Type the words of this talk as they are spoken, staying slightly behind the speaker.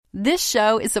This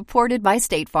show is supported by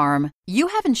State Farm. You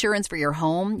have insurance for your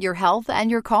home, your health, and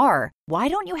your car. Why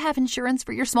don't you have insurance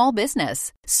for your small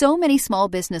business? So many small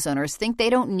business owners think they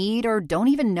don't need or don't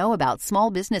even know about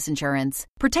small business insurance.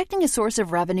 Protecting a source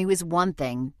of revenue is one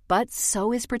thing, but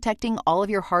so is protecting all of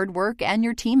your hard work and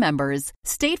your team members.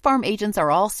 State Farm agents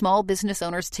are all small business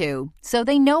owners too, so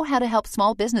they know how to help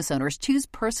small business owners choose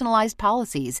personalized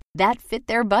policies that fit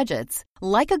their budgets.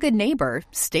 Like a good neighbor,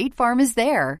 State Farm is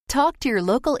there. Talk to your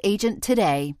local agent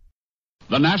today.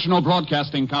 The National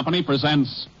Broadcasting Company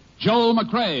presents Joel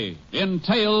McCrea in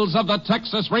Tales of the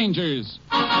Texas Rangers.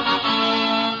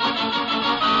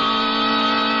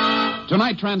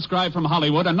 Tonight, transcribed from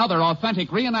Hollywood, another authentic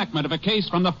reenactment of a case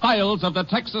from the files of the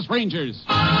Texas Rangers.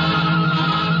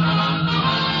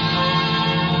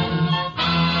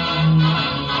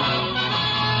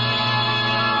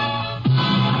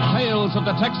 Tales of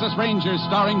the Texas Rangers,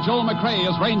 starring Joel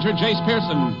McCrea as Ranger Jace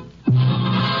Pearson.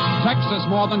 Texas,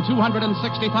 more than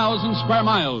 260,000 square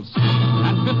miles,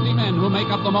 and 50 men who make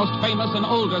up the most famous and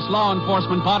oldest law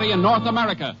enforcement body in North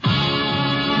America.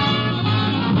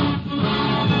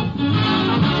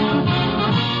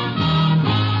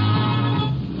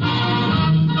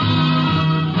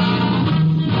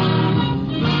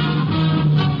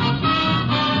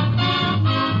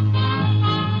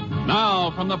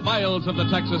 Now, from the files of the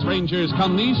Texas Rangers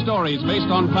come these stories based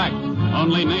on fact.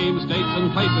 Only names, dates,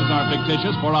 and places are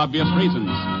fictitious for obvious reasons.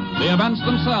 The events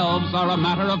themselves are a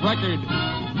matter of record.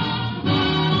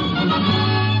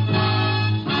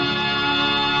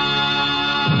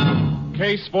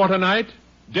 Case for tonight,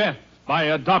 death by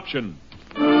adoption.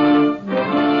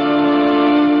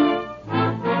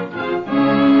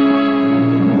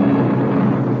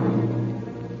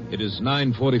 It is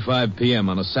 9:45 p.m.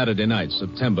 on a Saturday night,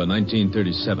 September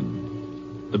 1937.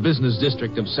 The business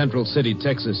district of Central City,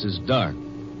 Texas is dark,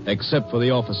 except for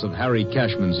the office of Harry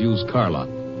Cashman's used car lot.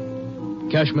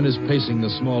 Cashman is pacing the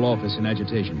small office in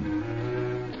agitation.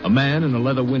 A man in a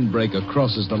leather windbreaker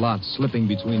crosses the lot, slipping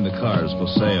between the cars for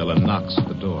sale, and knocks at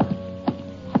the door.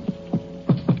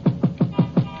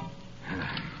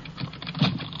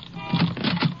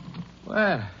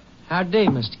 Well, howdy,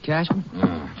 Mr. Cashman.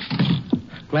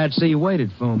 Glad to see you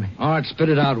waited for me. All right, spit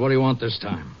it out. What do you want this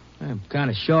time? I'm kind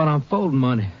of short on folding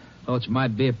money. Thought you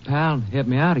might be a pal and help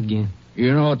me out again.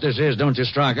 You know what this is, don't you,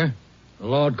 Stryker? The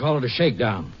Lord called it a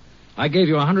shakedown. I gave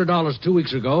you $100 2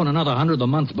 weeks ago and another $100 the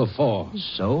month before.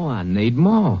 So I need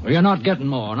more. Well, you're not getting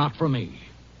more, not from me.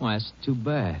 Well, that's too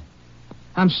bad.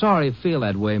 I'm sorry you feel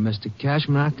that way, Mr.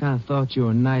 Cashman. I kind of thought you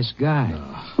were a nice guy.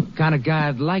 Kind of guy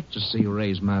I'd like to see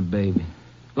raise my baby.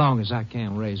 Long as I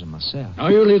can't raise her myself. Now,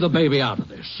 you leave the baby out of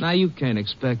this. Now, you can't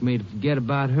expect me to forget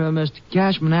about her, Mr.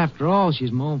 Cashman. After all,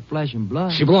 she's my own flesh and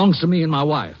blood. She belongs to me and my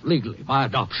wife, legally, by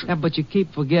adoption. Yeah, but you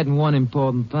keep forgetting one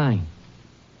important thing.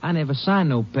 I never signed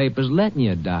no papers letting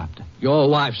you adopt her. Your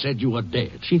wife said you were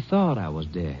dead. She thought I was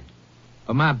dead.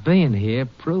 But my being here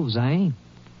proves I ain't.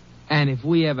 And if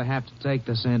we ever have to take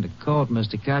this into court,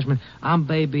 Mr. Cashman, I'm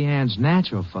Baby Ann's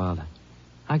natural father.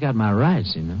 I got my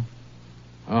rights, you know.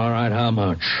 All right, how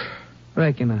much?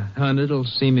 Reckon $100'll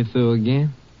see me through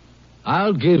again.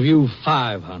 I'll give you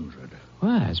 $500.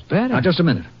 Well, that's better. Now, just a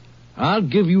minute. I'll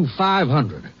give you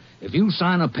 $500 if you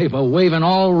sign a paper waiving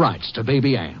all rights to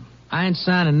Baby Ann. I ain't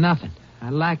signing nothing. I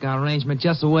like our arrangement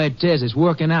just the way it is. It's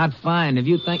working out fine. If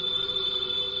you think...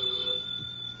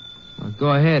 Well, go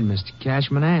ahead, Mr.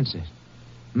 Cashman, answer it.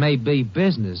 May be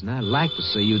business, and I'd like to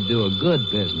see you do a good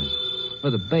business. For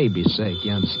the baby's sake,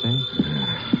 you understand?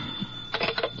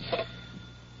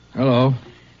 Hello.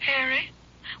 Harry,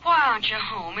 why aren't you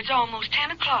home? It's almost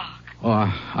 10 o'clock.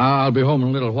 Oh, I'll be home in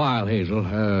a little while, Hazel.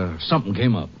 Something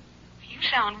came up. You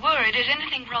sound worried. Is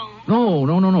anything wrong?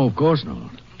 No, of course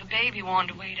not. The baby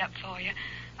wanted to wait up for you.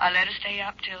 I let her stay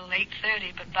up till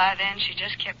 8:30, but by then she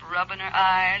just kept rubbing her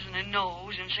eyes and her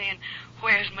nose and saying,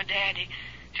 "Where's my daddy?"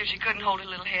 till she couldn't hold her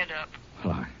little head up.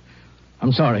 Well,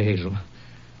 I'm sorry, Hazel.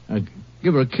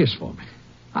 Give her a kiss for me.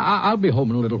 I'll be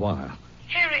home in a little while.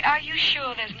 Harry, are you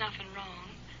sure there's nothing wrong?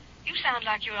 You sound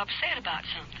like you're upset about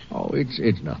something. Oh,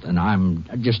 it's nothing. I'm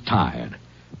just tired.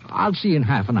 I'll see you in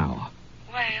half an hour.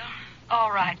 Well,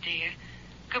 all right, dear.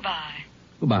 Goodbye.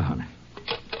 Goodbye, honey.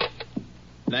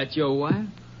 That your wife?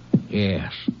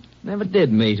 Yes. Never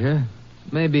did meet her.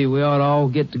 Maybe we ought to all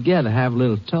get together, have a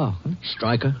little talk. Huh?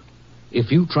 Stryker,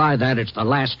 if you try that, it's the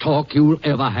last talk you'll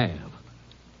ever have.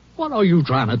 What are you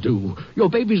trying to do? Your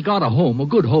baby's got a home, a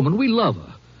good home, and we love her.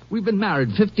 We've been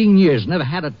married 15 years, never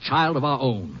had a child of our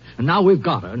own. And now we've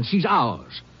got her, and she's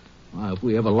ours. Well, if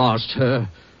we ever lost her,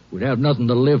 we'd have nothing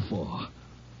to live for.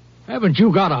 Haven't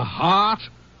you got a heart?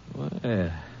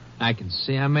 Well, I can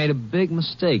see I made a big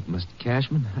mistake, Mr.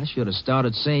 Cashman. I should have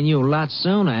started seeing you a lot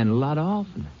sooner and a lot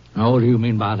oftener. Now, what do you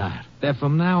mean by that? That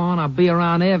from now on, I'll be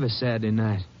around every Saturday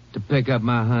night to pick up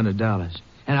my $100.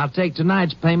 And I'll take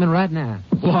tonight's payment right now.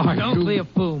 Why, Don't be a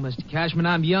fool, Mr. Cashman.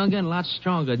 I'm younger and a lot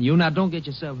stronger than you. Now, don't get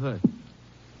yourself hurt.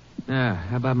 Now,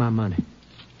 how about my money?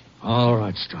 All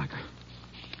right, Stryker.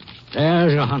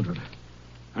 There's your 100.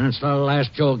 And it's the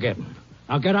last you're getting.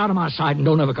 Now get out of my sight and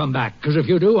don't ever come back. Because if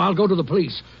you do, I'll go to the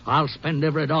police. I'll spend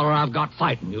every dollar I've got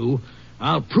fighting you.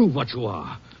 I'll prove what you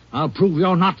are. I'll prove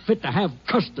you're not fit to have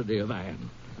custody of Ann.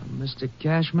 Mr.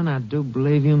 Cashman, I do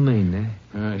believe you mean that.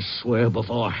 I swear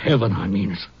before heaven I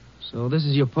mean it. So this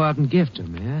is your parting gift to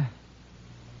me, huh?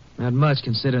 Not much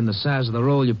considering the size of the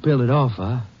roll you peeled it off,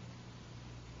 huh?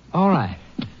 All right.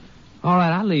 All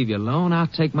right, I'll leave you alone. I'll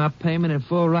take my payment in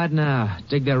full right now.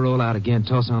 Dig that roll out again.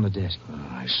 Toss it on the desk.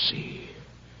 I see.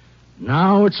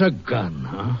 Now it's a gun,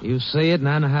 huh? You see it, and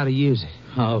I know how to use it.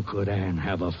 How could Ann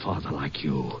have a father like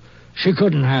you? She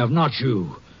couldn't have, not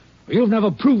you. You've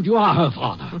never proved you are her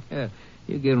father.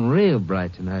 You're getting real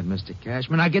bright tonight, Mr.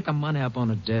 Cashman. Now get the money up on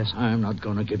the desk. I'm not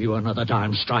going to give you another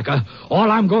dime, Stryker.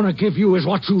 All I'm going to give you is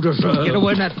what you deserve. Get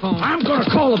away from that phone. I'm going to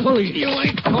call the police. You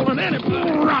ain't calling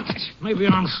anybody. Rot. Maybe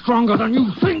I'm stronger than you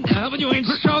think. But you ain't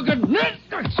stronger than that.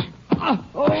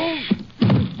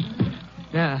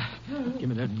 Now, give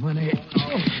me that money.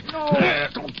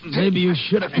 Maybe you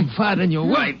should have confided in your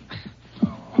wife.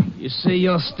 You see,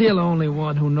 you're still the only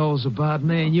one who knows about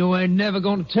me, and you ain't never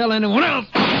going to tell anyone else.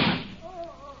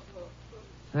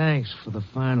 Thanks for the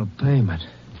final payment.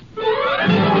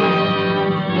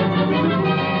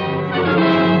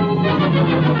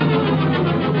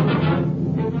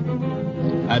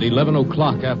 At 11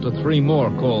 o'clock, after 3 more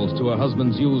calls to her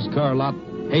husband's used car lot,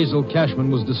 Hazel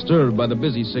Cashman was disturbed by the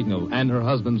busy signal and her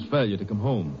husband's failure to come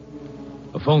home.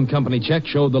 A phone company check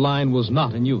showed the line was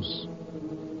not in use.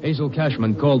 Hazel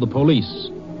Cashman called the police.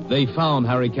 They found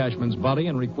Harry Cashman's body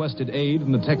and requested aid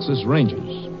from the Texas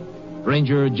Rangers.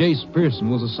 Ranger Jace Pearson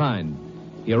was assigned.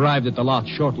 He arrived at the lot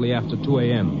shortly after 2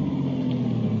 a.m.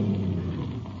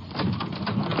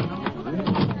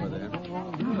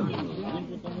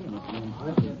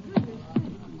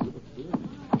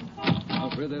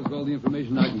 I'm afraid that's all the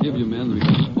information I can give you, man.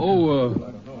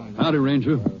 Howdy,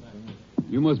 Ranger.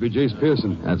 You must be Jace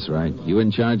Pearson. That's right. You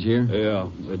in charge here? Yeah,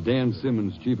 Dan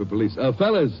Simmons, chief of police.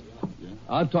 Fellas,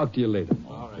 I'll talk to you later.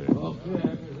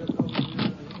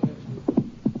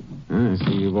 I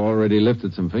see you've already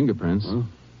lifted some fingerprints. Huh?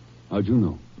 How'd you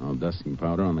know? Oh, dusting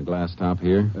powder on the glass top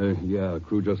here. Yeah,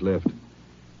 crew just left.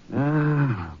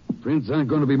 Prints aren't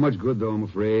going to be much good, though, I'm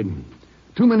afraid.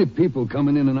 Too many people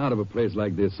coming in and out of a place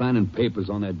like this, signing papers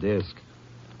on that desk.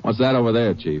 What's that over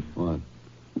there, Chief? What?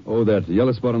 Oh, that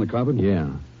yellow spot on the carpet? Yeah.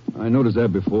 I noticed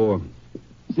that before.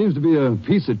 Seems to be a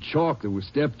piece of chalk that was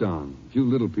stepped on. A few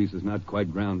little pieces not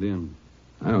quite ground in.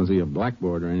 I don't see a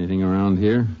blackboard or anything around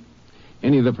here.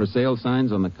 Any of the for sale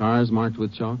signs on the cars marked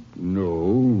with chalk?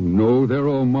 No, they're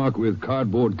all marked with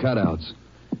cardboard cutouts.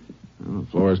 Well, the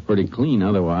floor is pretty clean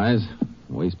otherwise.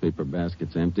 The wastepaper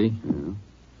basket's empty. Yeah.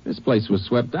 This place was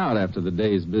swept out after the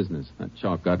day's business. That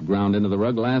chalk got ground into the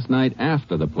rug last night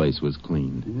after the place was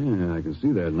cleaned. Yeah, I can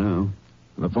see that now.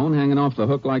 The phone hanging off the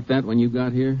hook like that when you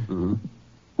got here? Uh-huh.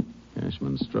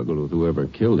 Cashman struggled with whoever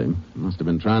killed him. Must have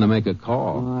been trying to make a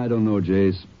call. I don't know,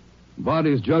 Jace.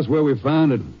 Body's just where we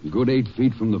found it. A good 8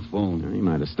 feet from the phone. He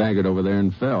might have staggered over there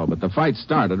and fell, but the fight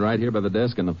started right here by the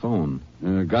desk and the phone.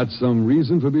 Got some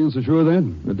reason for being so sure of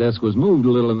that? The desk was moved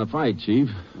a little in the fight, Chief.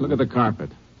 Look at the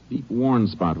carpet. Deep worn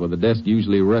spot where the desk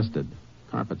usually rested.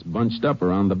 Carpet's bunched up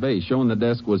around the base, showing the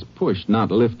desk was pushed,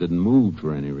 not lifted and moved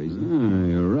for any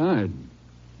reason. You're right.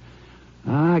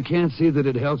 I can't see that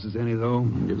it helps us any, though.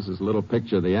 Gives us a little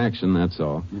picture of the action, that's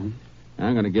all. Mm-hmm.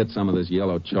 I'm going to get some of this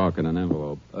yellow chalk in an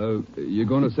envelope. You're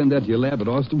going to send that to your lab at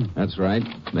Austin? That's right.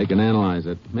 They can analyze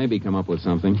it. Maybe come up with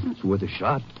something. It's worth a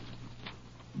shot.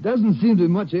 Doesn't seem to be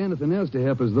much anything else to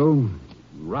help us, though.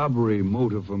 Robbery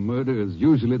motive for murder is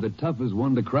usually the toughest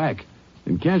one to crack.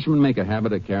 Did Cashman make a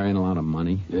habit of carrying a lot of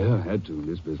money? Yeah, had to in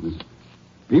this business.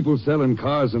 People selling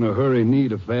cars in a hurry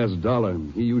need a fast dollar.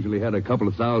 He usually had a couple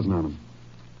of thousand on him.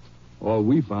 All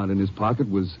we found in his pocket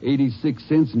was 86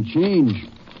 cents and change.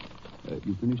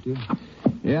 You finished here?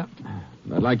 Yeah.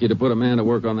 I'd like you to put a man to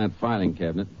work on that filing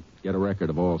cabinet. Get a record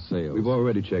of all sales. We've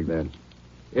already checked that.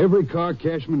 Every car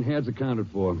Cashman has accounted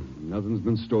for. Nothing's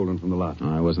been stolen from the lot.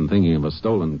 I wasn't thinking of a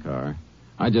stolen car.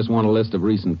 I just want a list of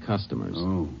recent customers.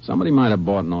 Oh. Somebody might have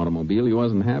bought an automobile he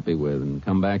wasn't happy with and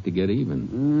come back to get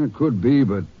even. Could be,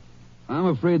 but I'm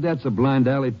afraid that's a blind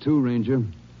alley, too, Ranger.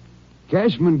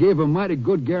 Cashman gave a mighty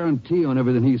good guarantee on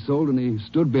everything he sold, and he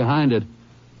stood behind it.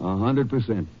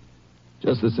 100%.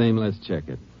 Just the same, let's check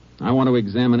it. I want to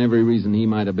examine every reason he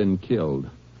might have been killed.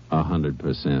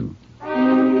 100%.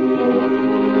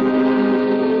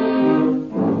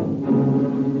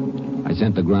 I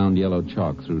sent the ground yellow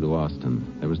chalk through to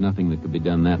Austin. There was nothing that could be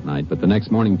done that night, but the next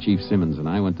morning Chief Simmons and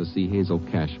I went to see Hazel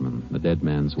Cashman, the dead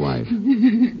man's wife.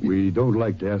 We don't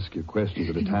like to ask you questions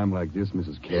at a time like this,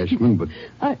 Mrs. Cashman, but...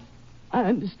 I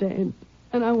understand,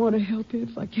 and I want to help you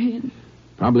if I can.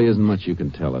 Probably isn't much you can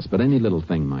tell us, but any little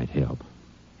thing might help.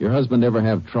 Your husband ever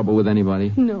have trouble with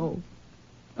anybody? No.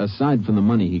 Aside from the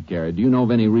money he carried, do you know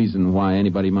of any reason why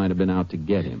anybody might have been out to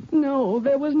get him? No,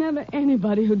 there was never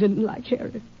anybody who didn't like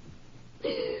Harry.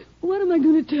 What am I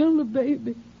going to tell the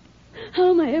baby?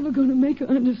 How am I ever going to make her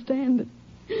understand that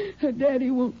her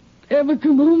daddy won't ever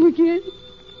come home again?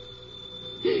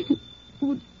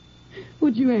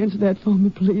 Would you answer that for me,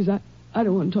 please? I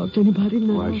don't want to talk to anybody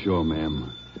now. Why, sure,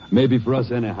 ma'am. Maybe for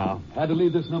us anyhow. Had to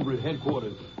leave this number at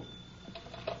headquarters.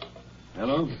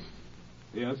 Hello?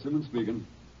 Yeah, Simmons speaking.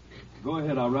 Go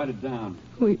ahead, I'll write it down.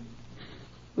 We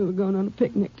were going on a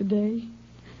picnic today.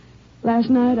 Last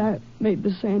night I made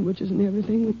the sandwiches and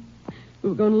everything. We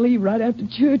were going to leave right after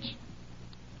church.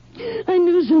 I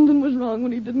knew something was wrong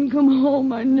when he didn't come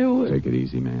home. I knew it. Take it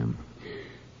easy, ma'am.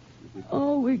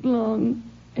 All week long,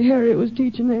 Harry was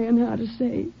teaching Ann how to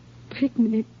say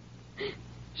picnic.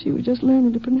 She was just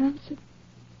learning to pronounce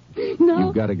it. No.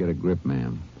 You've got to get a grip,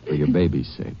 ma'am, for your baby's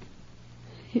sake.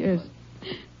 Yes.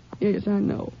 Yes, I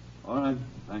know. All right,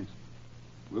 thanks.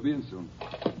 We'll be in soon.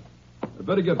 I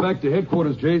better get back to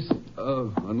headquarters, Jace.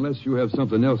 Unless you have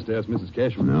something else to ask Mrs.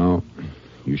 Cashman. No.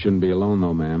 You shouldn't be alone,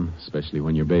 though, ma'am, especially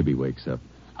when your baby wakes up.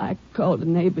 I called a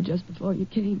neighbor just before you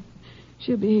came.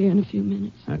 She'll be here in a few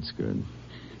minutes. That's good.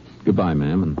 Goodbye,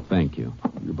 ma'am, and thank you.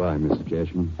 Goodbye, Mrs.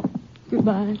 Cashman.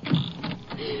 Goodbye.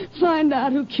 Find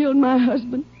out who killed my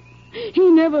husband. He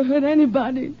never hurt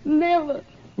anybody. Never.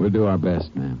 We'll do our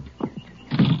best, ma'am.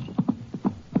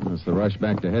 That's the rush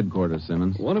back to headquarters,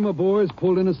 Simmons. One of my boys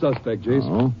pulled in a suspect,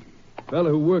 Jason. Oh? Fella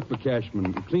who worked for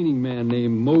Cashman, a cleaning man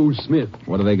named Mose Smith.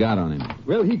 What do they got on him?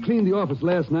 Well, he cleaned the office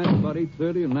last night at about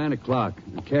 8:30 and 9 o'clock.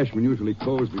 Cashman usually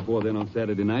closed before then on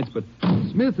Saturday nights, but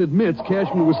Smith admits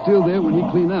Cashman was still there when he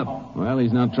cleaned up. Well,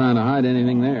 he's not trying to hide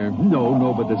anything there.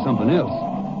 No, but there's something else.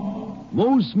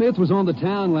 Mose Smith was on the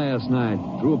town last night,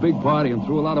 threw a big party and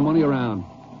threw a lot of money around.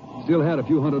 Still had a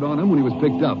few hundred on him when he was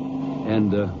picked up.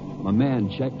 And my man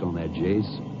checked on that, Jace.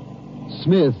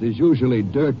 Smith is usually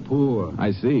dirt poor.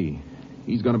 I see.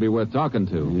 He's going to be worth talking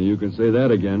to. You can say that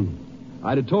again.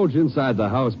 I'd have told you inside the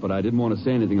house, but I didn't want to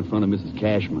say anything in front of Mrs.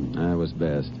 Cashman. That was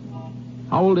best.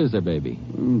 How old is their baby?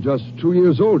 Just 2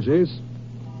 years old, Jace.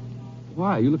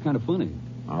 Why? You look kind of funny.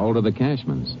 How old are the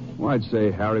Cashmans? Well, I'd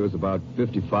say Harry was about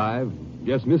 55.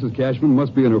 Guess Mrs. Cashman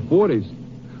must be in her 40s.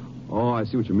 Oh, I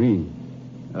see what you mean.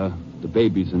 The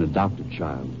baby's an adopted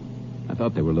child. I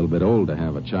thought they were a little bit old to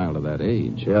have a child of that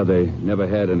age. Yeah, they never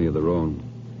had any of their own.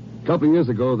 A couple of years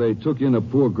ago, they took in a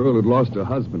poor girl who'd lost her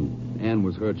husband. Ann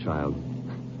was her child.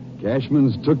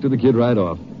 Cashmans took to the kid right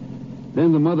off.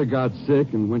 Then the mother got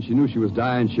sick, and when she knew she was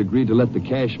dying, she agreed to let the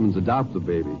Cashmans adopt the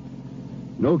baby.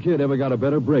 No kid ever got a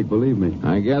better break, believe me.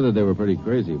 I gathered they were pretty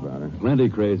crazy about her. Plenty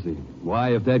crazy.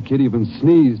 Why, if that kid even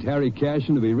sneezed, Harry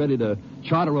Cashman would be ready to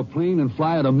charter a plane and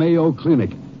fly her to Mayo Clinic.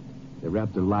 They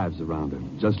wrapped their lives around her,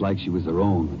 just like she was their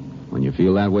own. When you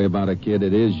feel that way about a kid,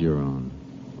 it is your own.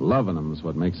 Loving them is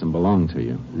what makes them belong to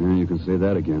you. Yeah, you can say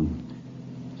that again.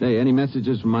 Say, any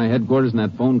messages from my headquarters in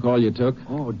that phone call you took?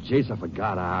 Oh, Jace, I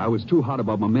forgot. I was too hot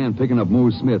about my man picking up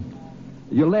Mose Smith.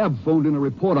 Your lab phoned in a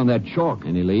report on that chalk.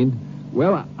 Any lead?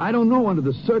 Well, I don't know under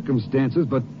the circumstances,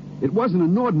 but it wasn't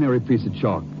an ordinary piece of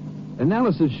chalk.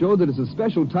 Analysis showed that it's a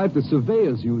special type that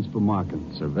surveyors use for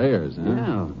marking. Surveyors, huh?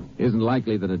 Yeah. Isn't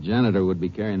likely that a janitor would be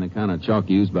carrying the kind of chalk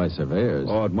used by surveyors.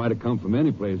 Oh, it might have come from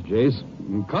any place, Jace.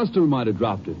 A customer might have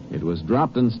dropped it. It was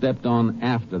dropped and stepped on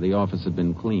after the office had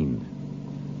been cleaned.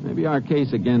 Maybe our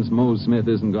case against Mose Smith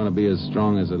isn't going to be as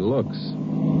strong as it looks.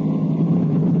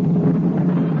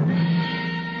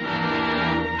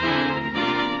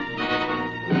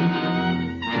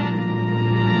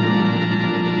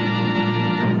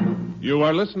 You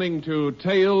are listening to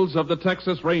Tales of the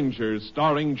Texas Rangers,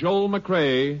 starring Joel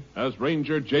McCrea as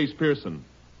Ranger Jace Pearson.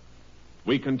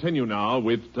 We continue now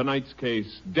with tonight's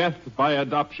case, Death by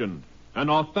Adoption, an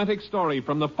authentic story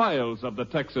from the files of the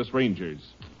Texas Rangers.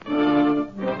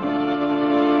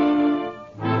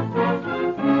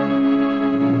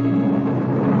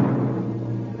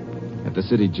 At the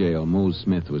city jail, Mose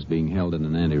Smith was being held in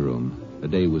an anteroom. The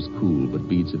day was cool, but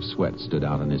beads of sweat stood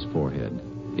out on his forehead.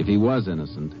 If he was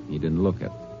innocent, he didn't look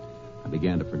it. I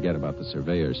began to forget about the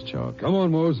surveyor's chalk. Come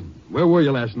on, Mose. Where were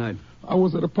you last night? I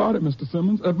was at a party, Mr.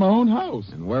 Simmons, at my own house.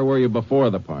 And where were you before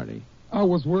the party? I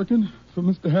was working for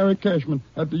Mr. Harry Cashman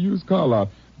at the used car lot.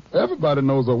 Everybody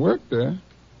knows I work there.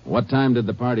 What time did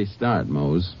the party start,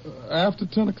 Mose? After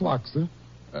 10 o'clock, sir.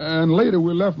 And later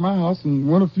we left my house and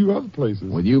went a few other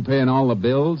places. With you paying all the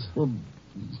bills?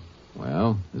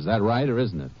 Well, is that right or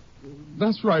isn't it?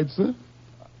 That's right, sir.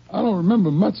 I don't remember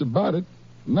much about it.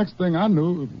 Next thing I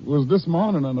knew was this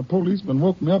morning, and a policeman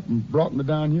woke me up and brought me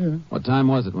down here. What time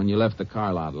was it when you left the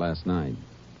car lot last night?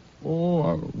 Oh,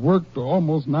 I worked till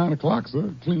almost 9 o'clock,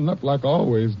 sir, cleaning up like I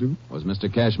always do. Was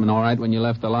Mr. Cashman all right when you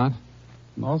left the lot?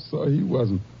 No, sir, he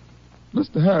wasn't.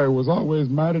 Mr. Harry was always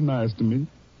mighty nice to me.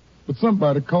 But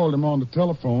somebody called him on the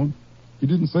telephone. He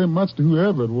didn't say much to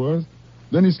whoever it was.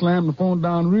 Then he slammed the phone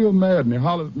down real mad, and he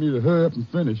hollered at me to hurry up and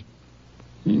finish.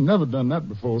 He ain't never done that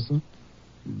before, sir.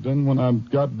 Then when I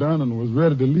got done and was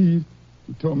ready to leave,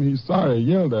 he told me he's sorry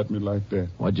he yelled at me like that.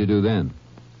 What'd you do then?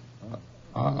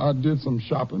 I did some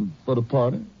shopping for the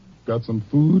party. Got some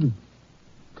food,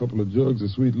 a couple of jugs of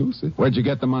Sweet Lucy. Where'd you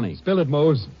get the money? Spill it,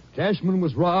 Mose. Cashman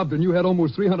was robbed, and you had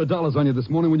almost $300 on you this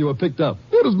morning when you were picked up.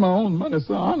 It was my own money,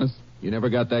 sir, honest. You never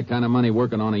got that kind of money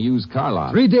working on a used car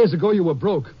lot. 3 days ago, you were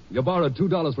broke. You borrowed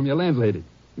 $2 from your landlady.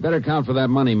 You better count for that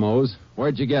money, Mose.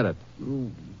 Where'd you get it?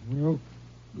 Oh, well,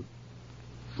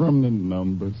 from the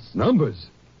numbers. Numbers?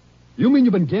 You mean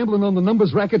you've been gambling on the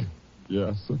numbers racket?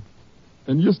 Yes, sir.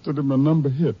 And yesterday my number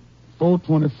hit,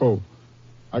 424.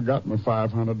 I got my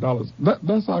 $500.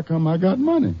 That's how come I got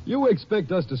money. You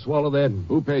expect us to swallow that?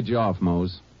 Who paid you off,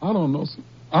 Mose? I don't know, sir.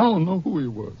 I don't know who he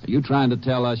was. Are you trying to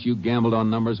tell us you gambled on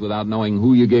numbers without knowing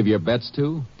who you gave your bets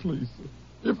to? Please, sir.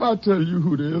 If I tell you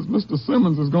who it is, Mr.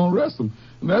 Simmons is going to arrest him,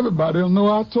 and everybody will know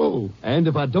I told. And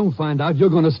if I don't find out, you're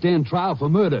going to stand trial for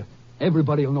murder.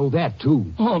 Everybody will know that, too.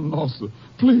 Oh, no, sir.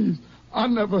 Please. I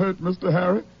never hurt Mr.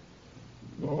 Harry.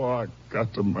 Oh, I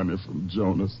got the money from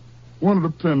Jonas, one of the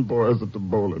pin boys at the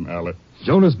bowling alley.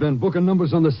 Jonas been booking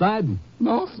numbers on the side?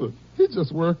 No, sir. He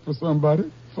just worked for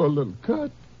somebody for a little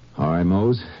cut. All right,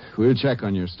 Mose. We'll check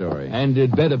on your story. And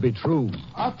it better be true.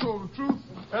 I told the truth,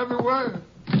 every word.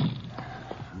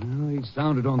 Well, he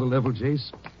sounded on the level,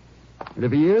 Jace. And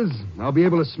if he is, I'll be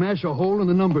able to smash a hole in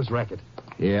the numbers racket.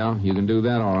 Yeah, you can do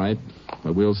that all right.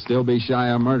 But we'll still be shy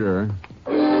of murderer.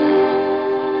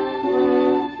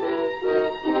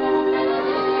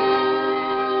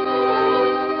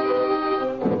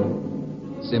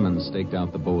 Simmons staked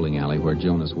out the bowling alley where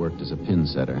Jonas worked as a pin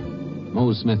setter.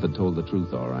 Mose Smith had told the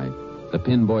truth all right. The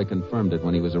pin boy confirmed it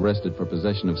when he was arrested for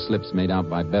possession of slips made out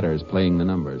by bettors playing the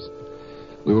numbers.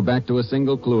 We were back to a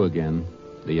single clue again,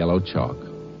 the yellow chalk.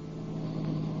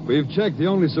 We've checked the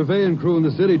only surveying crew in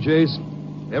the city, Jace.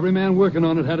 Every man working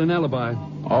on it had an alibi.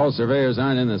 All surveyors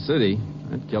aren't in the city.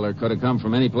 That killer could have come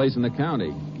from any place in the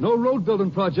county. No road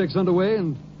building projects underway,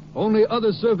 and only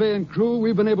other surveying crew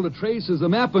we've been able to trace is the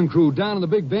mapping crew down in the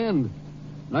Big Bend.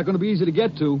 Not going to be easy to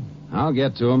get to. I'll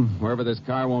get to him. Wherever this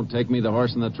car won't take me, the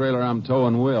horse and the trailer I'm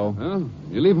towing will. Well,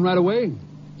 you leaving right away?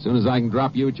 As soon as I can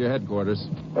drop you at your headquarters.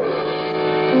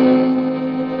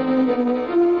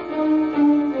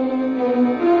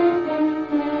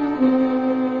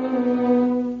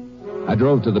 I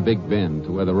drove to the Big Bend,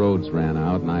 to where the roads ran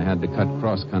out, and I had to cut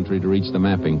cross-country to reach the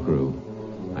mapping crew.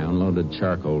 I unloaded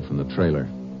charcoal from the trailer.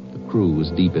 The crew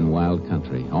was deep in wild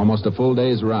country. Almost a full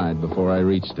day's ride before I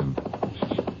reached them.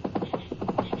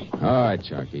 All right,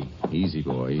 Sharky. Easy,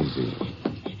 boy, easy.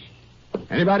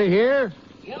 Anybody here?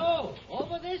 Yo,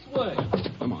 over this way.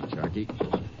 Come on, Sharky.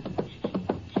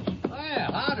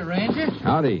 Well, howdy, Ranger.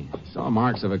 Howdy. Saw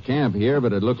marks of a camp here,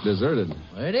 but it looked deserted.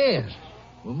 Well, it is.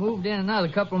 We moved in another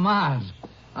couple of miles.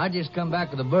 I just come back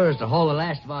with the birds to haul the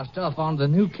last of our stuff onto the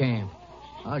new camp.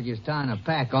 I was just tying a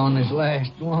pack on this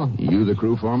last one. You the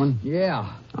crew foreman?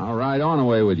 Yeah. I'll ride on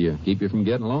away with you. Keep you from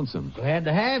getting lonesome. Glad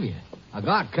to have you. I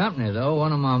got company, though.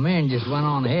 One of my men just went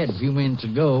on ahead a few minutes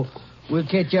ago. We'll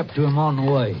catch up to him on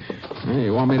the way. Hey,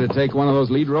 you want me to take one of those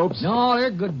lead ropes? No,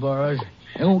 they're good burros.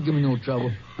 They won't give me no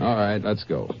trouble. All right, let's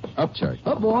go. Up, Chuck.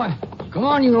 Up, boy. Come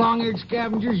on, you long-eared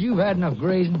scavengers. You've had enough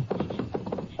grazing.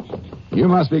 You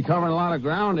must be covering a lot of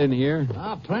ground in here.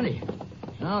 Ah, plenty.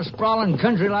 Now, sprawling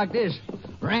country like this,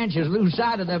 ranchers lose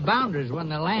sight of their boundaries when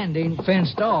the land ain't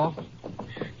fenced off.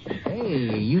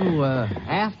 Hey, you,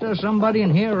 after somebody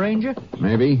in here, Ranger?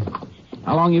 Maybe.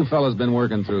 How long you fellas been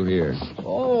working through here?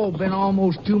 Oh, been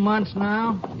almost 2 months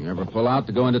now. You ever pull out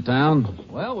to go into town?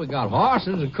 Well, we got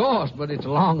horses, of course, but it's a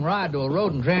long ride to a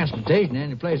road and transportation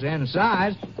any place of any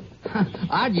size.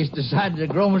 I just decided to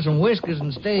grow me some whiskers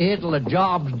and stay here till the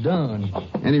job's done.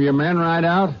 Any of your men ride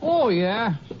out? Oh,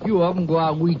 yeah. few of them go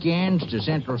out weekends to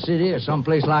Central City or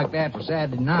someplace like that for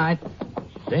Saturday night.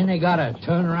 Then they gotta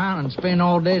turn around and spend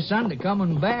all day Sunday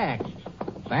coming back.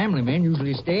 Family men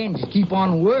usually stay and just keep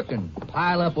on working,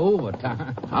 pile up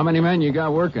overtime. How many men you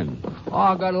got working? Oh,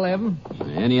 I got 11.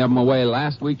 Any of them away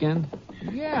last weekend?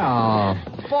 Yeah,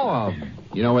 4 of them.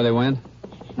 You know where they went?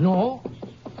 No.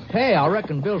 Hey, I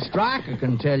reckon Bill Stryker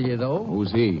can tell you, though.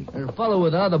 Who's he? There's a fellow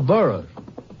with the other boroughs.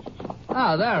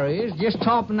 Ah, there he is, just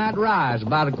topping that rise,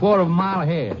 about a quarter of a mile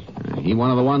ahead. He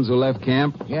one of the ones who left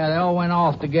camp? Yeah, they all went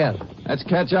off together. Let's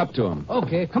catch up to him.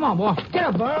 Okay, come on, boy. Get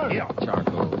up, Burr. Yeah,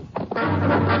 Charcoal.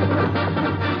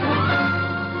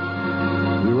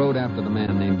 We rode after the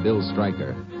man named Bill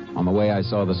Stryker. On the way, I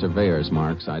saw the surveyor's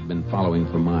marks I'd been following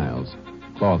for miles.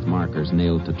 Cloth markers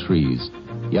nailed to trees.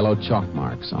 Yellow chalk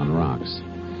marks on rocks.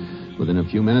 Within a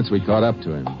few minutes, we caught up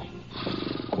to him.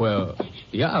 Well,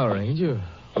 yeah, Ranger.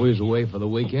 We was away for the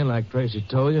weekend, like Tracy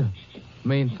told you.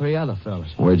 Me and 3 other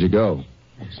fellas. Where'd you go?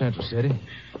 Central City.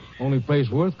 Only place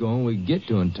worth going we get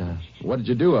to in time. What did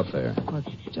you do up there?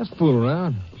 Just fool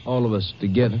around. All of us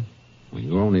together. Well,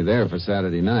 you were only there for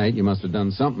Saturday night. You must have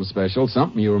done something special,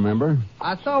 something you remember.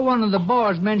 I thought one of the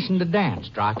boys mentioned the dance,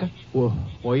 Stryker.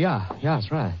 Well, yeah, that's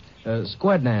right.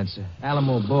 Square dance,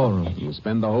 Alamo Ballroom. You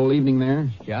spend the whole evening there?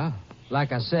 Yeah.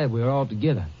 Like I said, we were all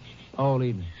together. All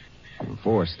evening.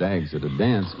 4 stags at a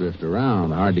dance drift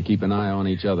around. Hard to keep an eye on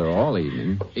each other all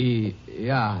evening.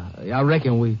 Yeah, I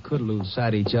reckon we could lose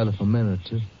sight of each other for a minute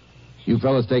or 2. You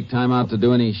fellas take time out to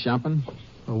do any shopping?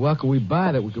 Well, what could we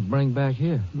buy that we could bring back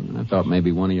here? I thought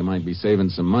maybe one of you might be saving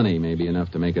some money, maybe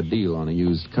enough to make a deal on a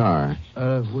used car.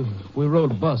 We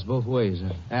rode a bus both ways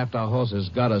after our horses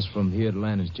got us from here to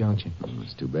Landers Junction. Oh,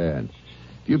 that's too bad.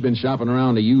 If you'd been shopping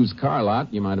around a used car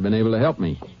lot, you might have been able to help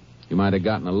me. You might have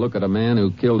gotten a look at a man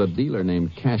who killed a dealer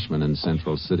named Cashman in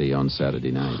Central City on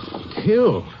Saturday night.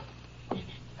 Killed?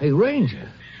 Hey, Ranger,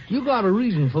 you got a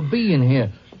reason for being here.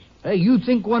 Hey, you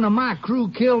think one of my crew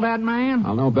killed that man?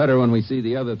 I'll know better when we see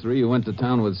the other 3 who went to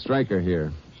town with Stryker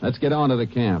here. Let's get on to the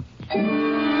camp.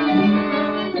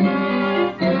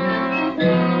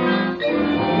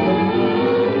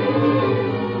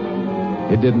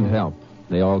 It didn't help.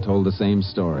 They all told the same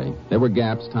story. There were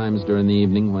gaps, times during the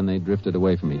evening when they drifted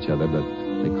away from each other, but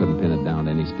they couldn't pin it down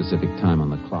to any specific time on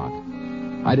the clock.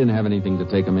 I didn't have anything to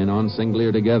take them in on, singly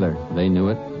or together. They knew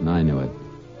it, and I knew it.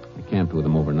 I camped with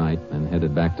them overnight and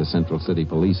headed back to Central City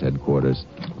Police Headquarters.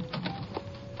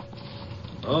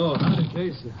 Oh, howdy,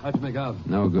 Case. How'd you make out?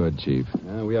 No good, Chief.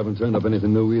 Yeah, we haven't turned up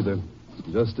anything new either.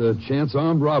 Just a chance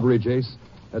armed robbery, Chase.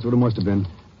 That's what it must have been.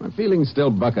 My feelings still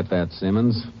buck at that,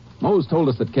 Simmons. Mose told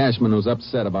us that Cashman was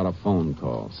upset about a phone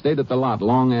call. Stayed at the lot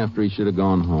long after he should have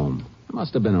gone home. There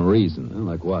must have been a reason.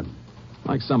 Like what?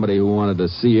 Like somebody who wanted to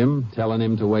see him, telling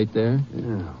him to wait there.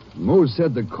 Yeah. Mose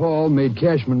said the call made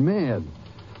Cashman mad.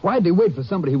 Why'd they wait for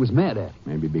somebody he was mad at?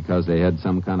 Maybe because they had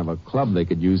some kind of a club they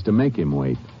could use to make him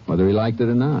wait, whether he liked it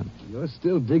or not. You're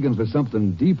still digging for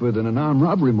something deeper than an armed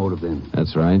robbery motive, then.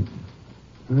 That's right.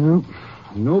 Well,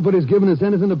 nobody's given us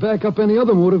anything to back up any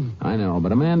other motive. I know,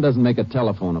 but a man doesn't make a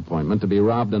telephone appointment to be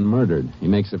robbed and murdered. He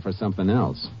makes it for something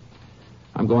else.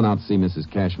 I'm going out to see Mrs.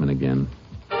 Cashman again.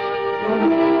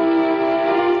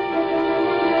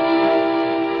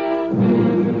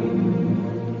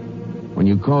 When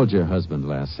you called your husband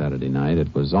last Saturday night,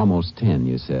 it was almost 10,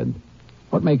 you said.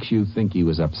 What makes you think he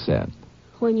was upset?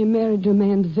 When you're married to a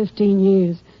man for 15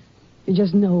 years, you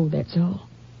just know, that's all.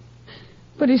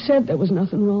 But he said there was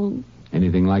nothing wrong.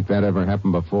 Anything like that ever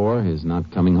happened before? His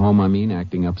not coming home,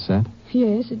 acting upset?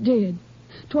 Yes, it did.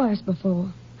 Twice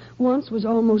before. Once was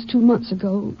almost 2 months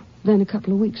ago, then a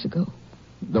couple of weeks ago.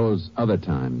 Those other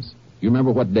times, you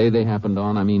remember what day they happened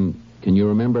on? Can you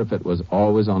remember if it was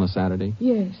always on a Saturday?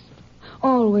 Yes.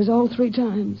 Always, all 3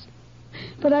 times.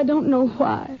 But I don't know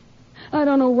why. I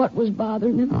don't know what was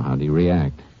bothering him. Oh, how'd he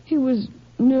react? He was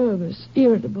nervous,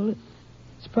 irritable. It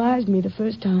surprised me the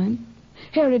first time.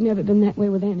 Harry'd never been that way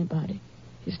with anybody.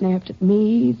 He snapped at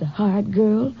me, the hired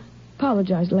girl,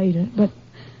 apologized later, but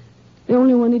the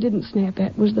only one he didn't snap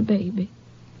at was the baby.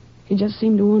 He just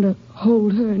seemed to want to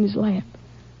hold her in his lap.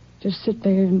 Just sit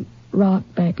there and rock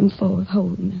back and forth,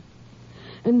 holding her.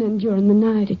 And then during the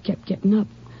night, he kept getting up,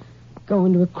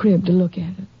 going to a crib to look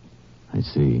at her. I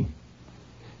see.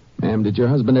 Ma'am, did your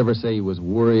husband ever say he was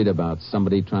worried about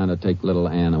somebody trying to take little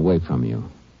Ann away from you?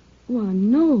 Why,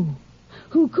 no.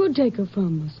 Who could take her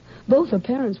from us? Both her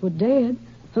parents were dead.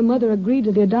 Her mother agreed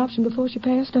to the adoption before she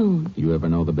passed on. You ever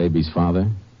know the baby's father?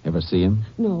 Ever see him?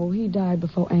 No, he died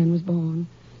before Ann was born.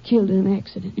 Killed in an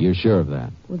accident. You're sure of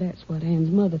that? Well, that's what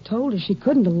Ann's mother told her. She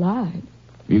couldn't have lied.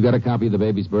 You got a copy of the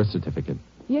baby's birth certificate?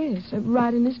 Yes,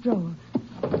 right in this drawer.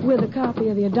 with a copy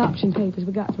of the adoption papers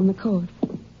we got from the court.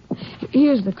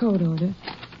 Here's the court order,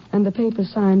 and the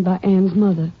papers signed by Ann's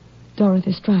mother,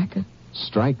 Dorothy Stryker.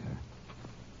 Stryker?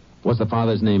 Was the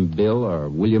father's name Bill or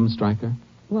William Stryker?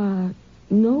 Why,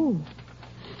 no.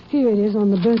 Here it is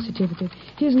on the birth certificate.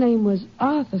 His name was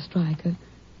Arthur Stryker.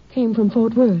 Came from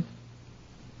Fort Worth.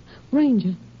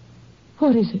 Ranger,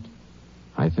 what is it?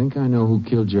 I think I know who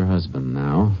killed your husband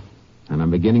now, and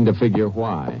I'm beginning to figure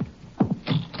why.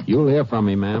 You'll hear from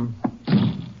me, ma'am.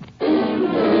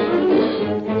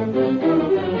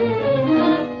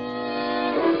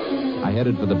 I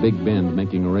headed for the Big Bend,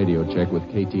 making a radio check with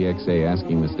KTXA,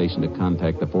 asking the station to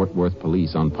contact the Fort Worth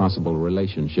police on possible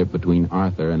relationship between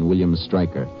Arthur and William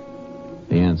Stryker.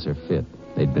 The answer fit.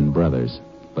 They'd been brothers.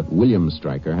 But William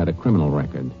Stryker had a criminal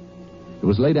record. It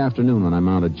was late afternoon when I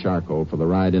mounted charcoal for the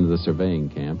ride into the surveying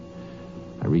camp.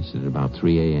 I reached it at about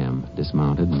 3 a.m.,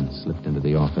 dismounted, and slipped into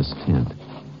the office tent.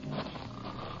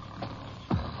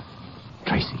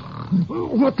 Tracy.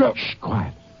 What the? Shh,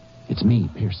 quiet. It's me,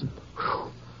 Pearson.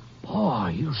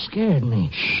 Boy, you scared me.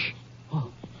 Shh.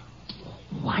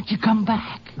 Why'd you come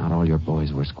back? Not all your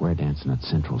boys were square dancing at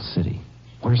Central City.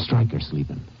 Where's Stryker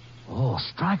sleeping? Oh,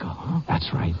 Stryker, huh?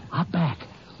 That's right. Out back,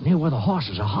 near where the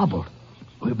horses are hobbled.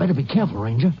 We better be careful,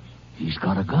 Ranger. He's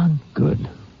got a gun. Good.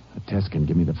 A test can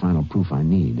give me the final proof I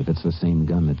need if it's the same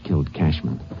gun that killed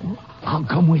Cashman. I'll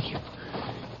come with you.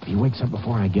 If he wakes up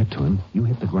before I get to him, you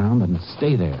hit the ground and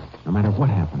stay there, no matter what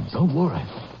happens. Don't worry.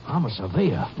 I'm a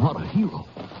surveyor, not a hero.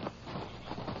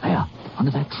 There,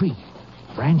 under that tree.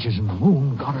 Branches and the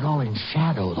moon got it all in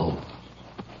shadow, though.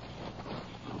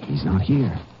 He's not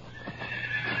here.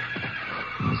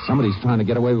 Somebody's trying to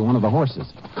get away with one of the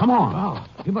horses. Come on.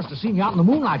 Oh, he must have seen you out in the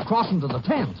moonlight crossing to the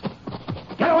tent.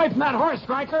 Get away from that horse,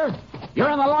 Stryker.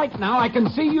 You're in the light now. I can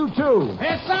see you, too.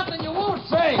 It's something you won't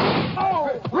say.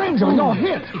 Oh! Ranger, you're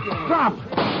hit. Drop.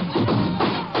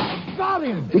 Got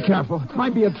him. Be careful.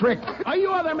 Might be a trick. Are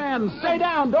you other men? Stay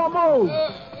down. Don't move.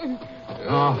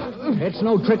 Oh, it's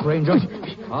no trick, Ranger.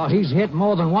 Oh, he's hit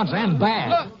more than once and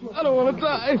bad. I don't want to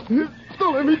die.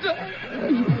 Don't let me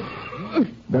die.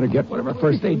 Better get whatever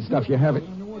first aid stuff you have.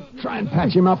 Try and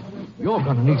patch him up. You're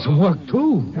going to need some work,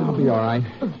 too. I'll be all right.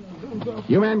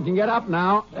 You men can get up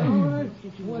now.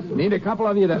 Need a couple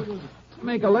of you to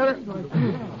make a litter.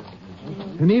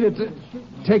 You need it to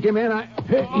take him in.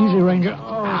 Easy, Ranger.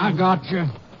 I got you.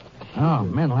 Oh,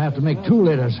 men will have to make 2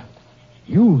 litters.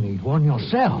 You need one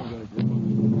yourself.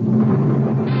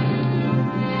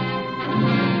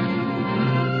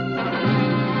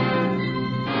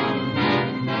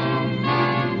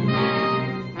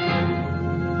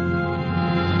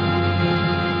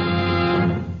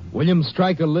 William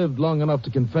Stryker lived long enough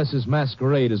to confess his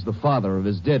masquerade as the father of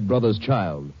his dead brother's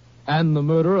child and the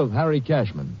murder of Harry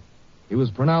Cashman. He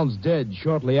was pronounced dead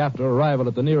shortly after arrival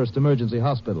at the nearest emergency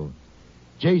hospital.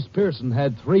 Jace Pearson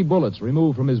had 3 bullets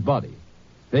removed from his body.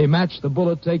 They matched the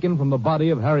bullet taken from the body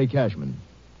of Harry Cashman.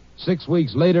 6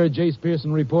 weeks later, Jace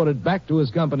Pearson reported back to his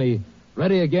company,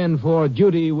 ready again for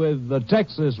duty with the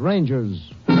Texas Rangers.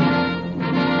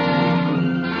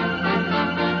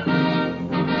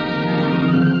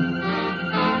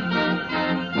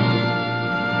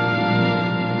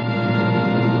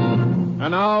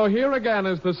 And now, here again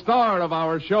is the star of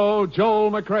our show,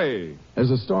 Joel McCrea. There's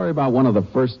a story about one of the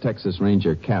first Texas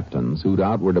Ranger captains whose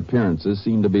outward appearances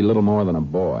seemed to be little more than a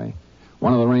boy.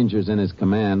 One of the Rangers in his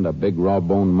command, a big,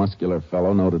 raw-boned, muscular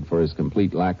fellow noted for his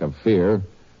complete lack of fear,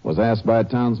 was asked by a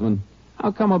townsman,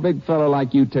 "How come a big fellow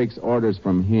like you takes orders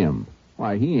from him?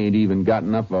 Why, he ain't even got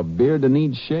enough of a beard to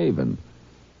need shaving."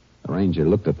 The Ranger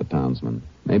looked at the townsman.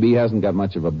 "Maybe he hasn't got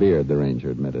much of a beard," the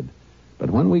Ranger admitted. "But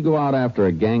when we go out after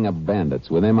a gang of bandits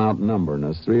with him outnumbering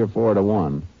us 3 or 4 to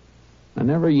 1, I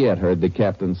never yet heard the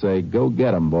captain say, 'Go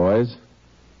get 'em, boys.'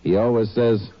 He always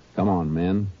says, 'Come on,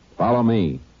 men, follow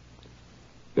me.'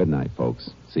 Good night,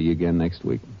 folks. See you again next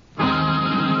week." Next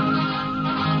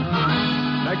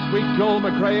week, Joel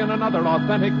McCrea in another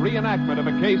authentic reenactment of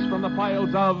a case from the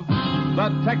files of the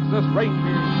Texas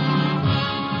Rangers.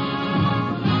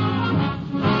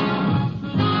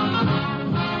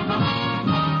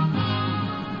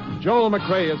 Joel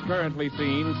McCrea is currently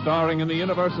seen starring in the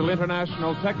Universal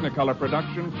International Technicolor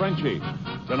production Frenchie.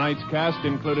 Tonight's cast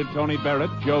included Tony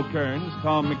Barrett, Joe Kearns,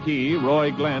 Tom McKee,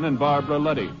 Roy Glenn, and Barbara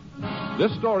Luddy.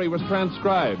 This story was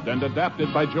transcribed and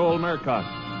adapted by Joel Murcott,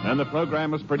 and the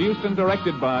program was produced and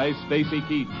directed by Stacy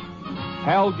Keach.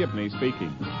 Hal Gibney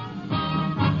speaking.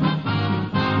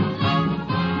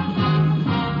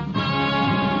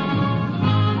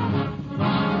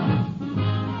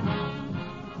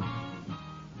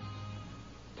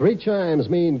 Three chimes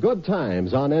mean good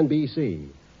times on NBC.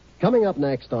 Coming up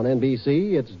next on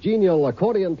NBC, it's genial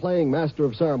accordion-playing master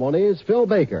of ceremonies, Phil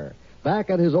Baker,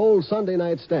 back at his old Sunday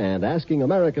night stand asking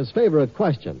America's favorite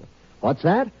question. What's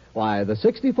that? Why, the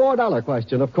 $64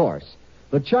 question, of course.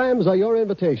 The chimes are your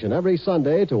invitation every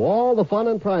Sunday to all the fun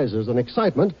and prizes and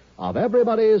excitement of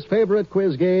everybody's favorite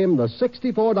quiz game, the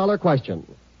 $64 question.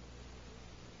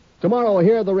 Tomorrow,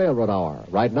 hear the Railroad Hour.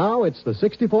 Right now, it's the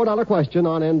 $64 question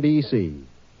on NBC.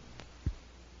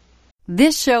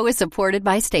 This show is supported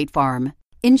by State Farm.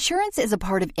 Insurance is a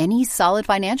part of any solid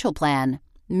financial plan.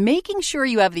 Making sure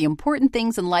you have the important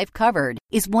things in life covered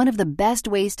is one of the best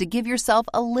ways to give yourself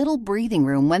a little breathing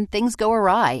room when things go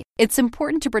awry. It's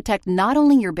important to protect not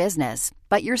only your business,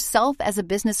 but yourself as a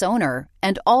business owner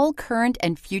and all current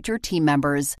and future team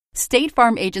members. State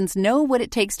Farm agents know what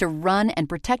it takes to run and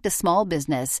protect a small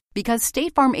business because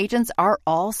State Farm agents are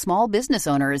all small business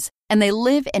owners and they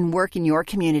live and work in your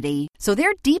community. So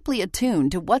they're deeply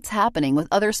attuned to what's happening with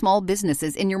other small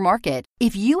businesses in your market.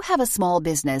 If you have a small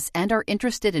business and are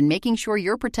interested in making sure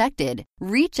you're protected,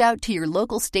 reach out to your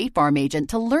local State Farm agent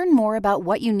to learn more about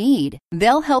what you need.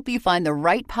 They'll help you find the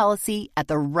right policy at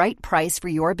the right price for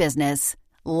your business.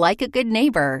 Like a good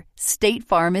neighbor, State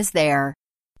Farm is there.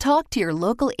 Talk to your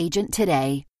local agent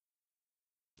today.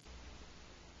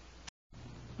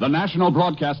 The National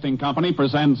Broadcasting Company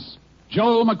presents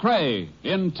Joel McCrea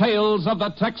in Tales of the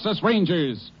Texas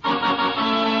Rangers.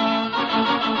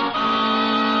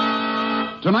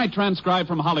 Tonight, transcribed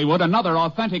from Hollywood, another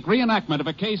authentic reenactment of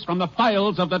a case from the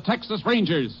files of the Texas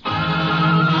Rangers.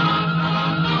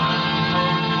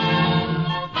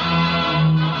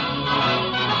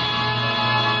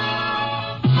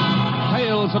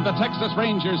 Tales of the Texas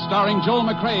Rangers, starring Joel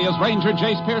McCrea as Ranger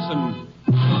Jace Pearson.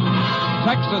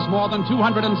 Texas, more than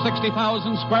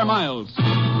 260,000 square miles,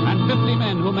 and 50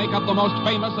 men who make up the most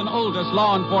famous and oldest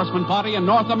law enforcement body in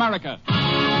North America.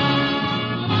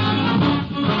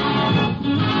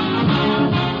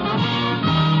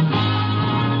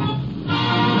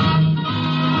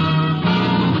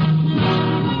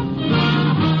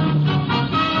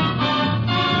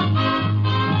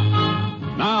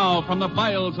 From the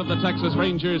files of the Texas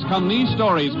Rangers come these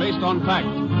stories based on fact.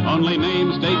 Only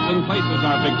names, dates, and places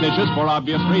are fictitious for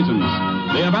obvious reasons.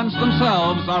 The events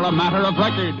themselves are a matter of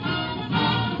record.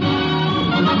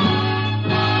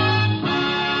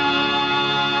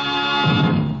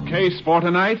 Case for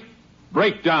tonight,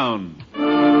 Breakdown.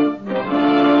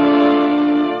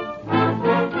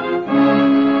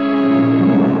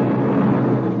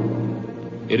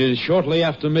 It is shortly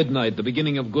after midnight, the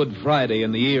beginning of Good Friday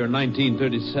in the year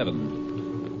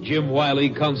 1937. Jim Wiley,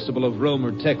 constable of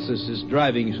Romer, Texas, is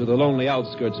driving through the lonely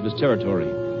outskirts of his territory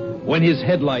when his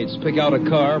headlights pick out a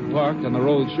car parked on the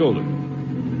road shoulder.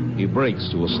 He brakes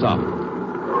to a stop.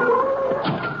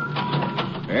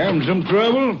 Having some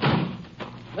trouble?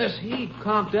 This heat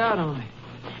conked out on me.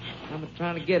 I've been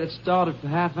trying to get it started for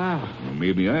half hour. Well,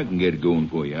 maybe I can get it going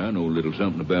for you. I know a little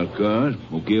something about cars.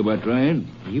 Okay about trying?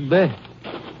 You bet.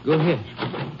 Go ahead.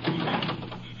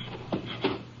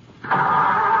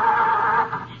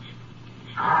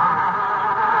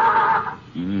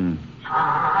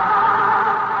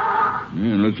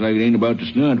 Yeah, looks like it ain't about to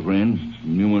start, friend.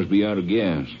 You must be out of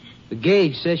gas. The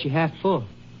gauge says you're half full.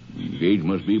 The gauge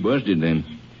must be busted then.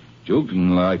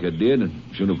 Choking like I did, I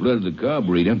should have flooded the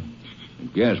carburetor.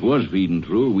 If gas was feeding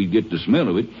through, we'd get the smell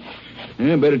of it.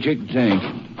 Yeah, better check the tank.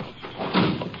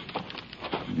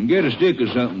 And get a stick or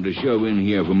something to shove in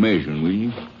here for measuring, will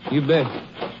you? You bet.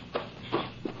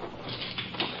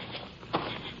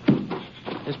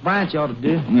 This branch ought to do.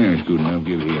 Yeah, it's good enough.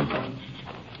 Give it here.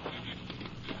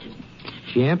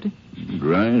 She empty?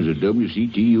 Dry as a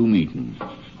WCTU meeting.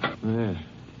 Well,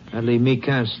 that'd leave me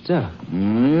kind of stuck.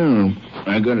 Well,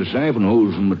 I got a siphon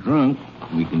hose from my trunk.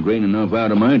 We can drain enough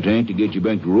out of my tank to get you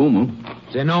back to Roma.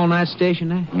 Is there an all-night station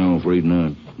there? No, afraid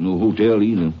not. No hotel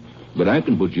either. But I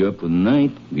can put you up for the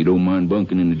night if you don't mind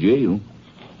bunking in the jail.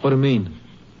 What do you mean,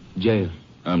 jail?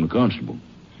 I'm the constable.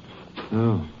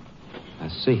 Oh, I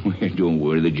see. Well, don't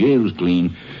worry, the jail's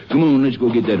clean. Come on, let's go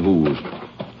get that hose.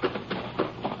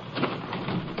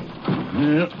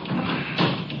 Well,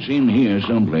 it's in here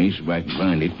someplace if I can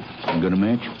find it. You got a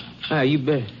match? Ah, you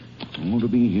bet. It ought to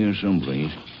be here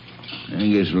someplace. I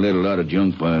guess I let a lot of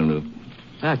junk pile up.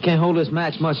 I can't hold this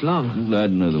match much longer. Light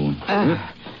another one.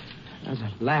 That's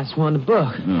the last one to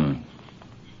book. Oh.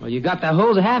 Well, you got that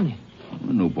hose, haven't you?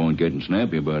 Well, no point getting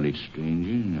snappy about it,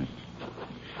 stranger.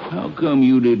 How come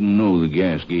you didn't know the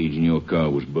gas gauge in your car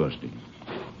was busted?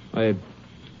 Well, it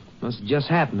must have just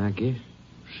happened, I guess.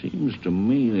 Seems to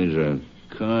me there's a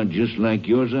car just like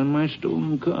yours on my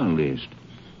stolen car list.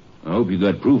 I hope you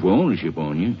got proof of ownership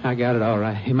on you. I got it all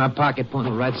right. In my pocket,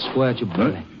 pointing right square at your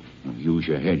belly. Use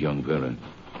your head, young fella.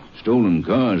 Stolen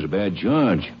car's a bad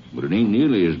charge, but it ain't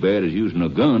nearly as bad as using a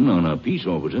gun on a peace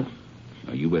officer.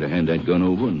 Now, you better hand that gun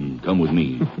over and come with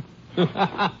me.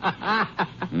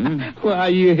 Why,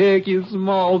 you hick, you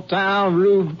small-town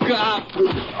rube cop.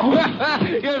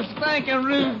 You stinking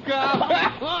rube cop.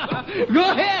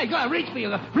 Go ahead. Reach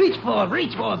for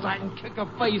it so I can kick a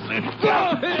face in. Go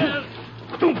ahead.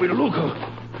 Don't be a loco.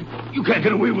 You can't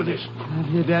get away with this. I've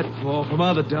heard that before from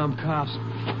other dumb cops.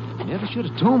 You never should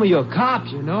have told me you're a cop,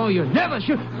 you know. You never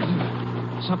should.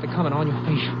 Something coming on your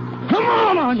face.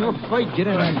 Come on your face. Get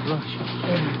in that brush.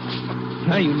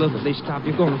 Now you look, if they stop,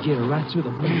 you're going to get it right through the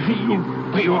brain. You'll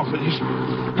pay off for this.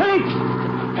 Help!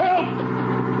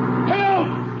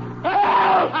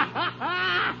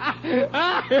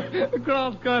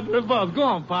 Cross-country bus. Go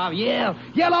on, Pop. Yell.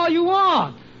 Yell all you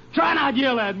want. Try not to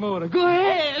yell at motor. Go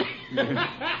ahead.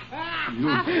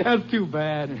 That's too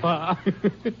bad, Pop.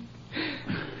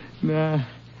 Now,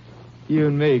 you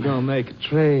and me going to make a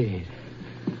trade.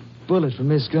 Bullet from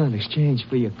this gun in exchange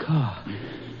for your car.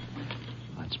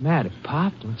 What's the matter,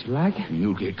 Pop? Don't you like it?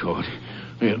 You'll get caught.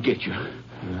 They'll get you.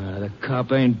 The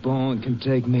cop ain't born can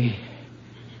take me.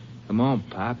 Come on,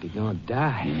 Pop. You're going to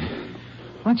die.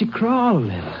 Why don't you crawl a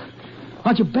little?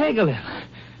 Why don't you beg a little?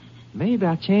 Maybe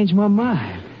I'll change my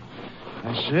mind.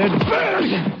 I said...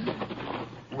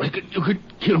 Reckon you could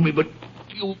kill me, but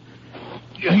you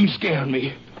ain't scaring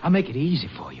me. I'll make it easy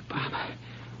for you, Pop.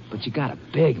 But you gotta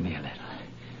beg me a little.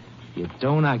 You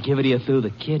don't, I'll give it to you through the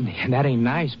kidney. And that ain't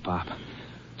nice, Pop.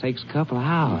 Takes a couple of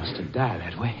hours to die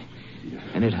that way.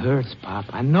 And it hurts, Pop.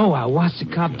 I know. I watched a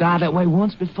cop die that way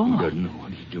once before. He doesn't know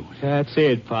what he's doing. That's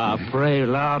it, Pop. Pray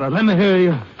louder. Let me hear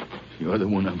you. You're the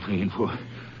one I'm praying for.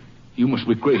 You must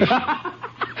be crazy.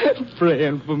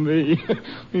 Praying for me?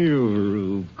 You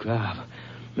rube cop.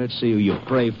 Let's see who you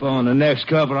pray for in the next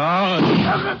couple of hours.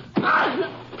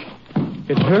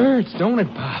 It hurts, don't it,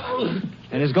 Pop?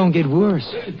 And it's going to get worse.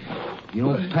 You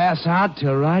don't pass out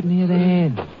till right near the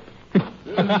end.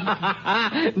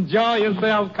 Enjoy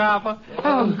yourself, copper.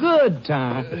 Have a good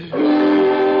time.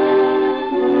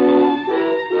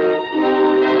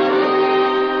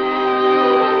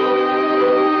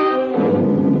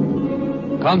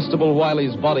 Constable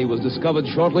Wiley's body was discovered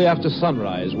shortly after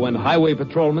sunrise when highway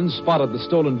patrolmen spotted the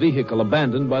stolen vehicle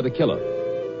abandoned by the killer.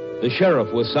 The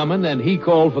sheriff was summoned, and he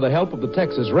called for the help of the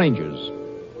Texas Rangers.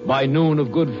 By noon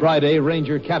of Good Friday,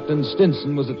 Ranger Captain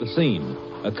Stinson was at the scene,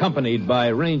 accompanied by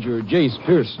Ranger Jace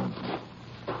Pearson.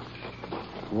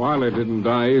 Wiley didn't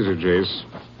die easy, Jace.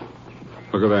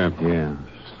 Look at that. Yeah.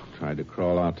 Tried to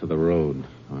crawl out to the road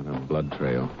on a blood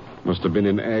trail. Must have been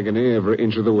in agony every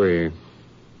inch of the way.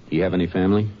 You have any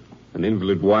family? An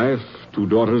invalid wife, 2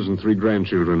 daughters, and 3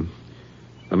 grandchildren.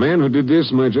 The man who did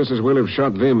this might just as well have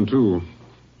shot them, too.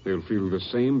 They'll feel the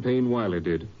same pain Wiley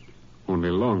did, only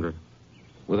longer.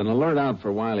 With an alert out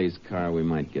for Wiley's car, we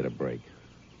might get a break.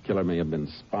 Killer may have been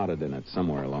spotted in it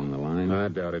somewhere along the line. I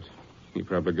doubt it. He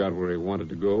probably got where he wanted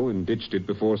to go and ditched it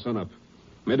before sunup.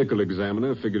 Medical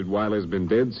examiner figured Wiley's been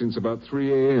dead since about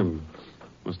 3 a.m.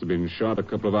 Must have been shot a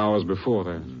couple of hours before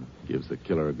that. Gives the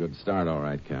killer a good start, all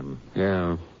right, Captain.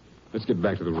 Yeah. Let's get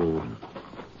back to the road.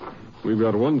 We've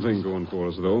got one thing going for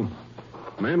us, though.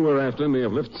 The man we're after may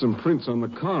have left some prints on the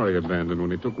car he abandoned when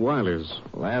he took Wiley's.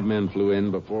 Lab men flew in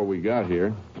before we got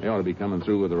here. They ought to be coming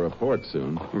through with a report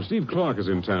soon. Well, Steve Clark is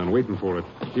in town waiting for it.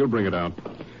 He'll bring it out.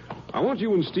 I want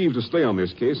you and Steve to stay on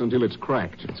this case until it's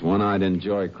cracked. It's one I'd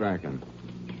enjoy cracking.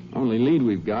 Only lead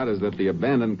we've got is that the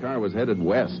abandoned car was headed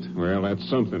west. Well, that's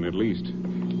something, at least.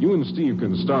 You and Steve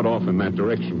can start off in that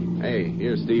direction. Hey,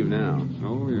 here's Steve now.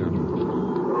 Oh, yeah.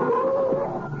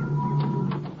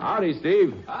 Howdy,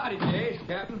 Steve. Howdy, Jace,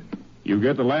 Captain. You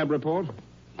get the lab report?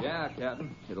 Yeah,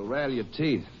 Captain. It'll rattle your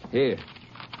teeth. Here.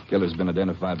 Killer's been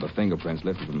identified by fingerprints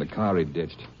lifted from the car he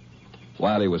ditched.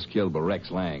 Wiley was killed by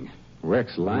Rex Lang.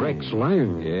 Rex Lang? Rex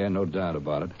Lang? Yeah, no doubt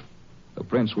about it. The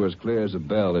prints were as clear as a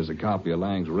bell. There's a copy of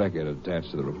Lang's record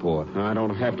attached to the report. I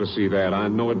don't have to see that. I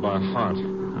know it by heart.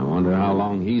 I wonder how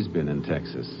long he's been in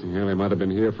Texas. Well, he might have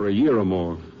been here for a year or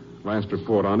more. Last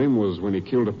report on him was when he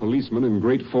killed a policeman in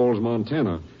Great Falls,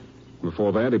 Montana.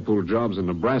 Before that, he pulled jobs in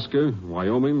Nebraska,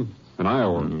 Wyoming, and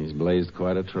Iowa. He's blazed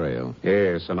quite a trail.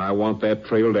 Yes, and I want that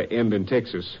trail to end in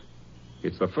Texas.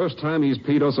 It's the first time he's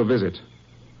paid us a visit.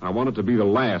 I want it to be the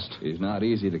last. He's not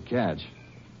easy to catch.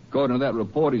 According to that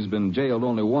report, he's been jailed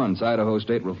only once, Idaho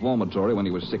State Reformatory, when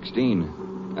he was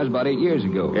 16. That's about 8 years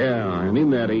ago. Yeah, and in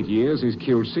that 8 years, he's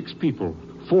killed 6 people,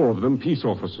 4 of them peace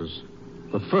officers.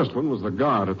 The first one was the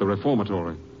guard at the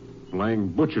reformatory. Lang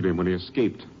butchered him when he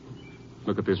escaped.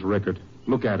 Look at this record.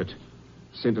 Look at it.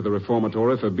 Sent to the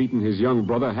reformatory for beating his young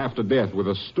brother half to death with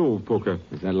a stove poker.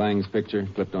 Is that Lang's picture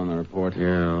clipped on the report?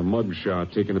 Yeah, a mug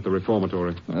shot taken at the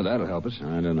reformatory. Well, that'll help us.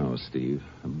 I don't know, Steve.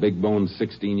 A big-boned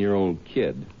 16-year-old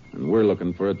kid. And we're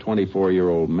looking for a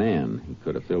 24-year-old man. He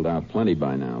could have filled out plenty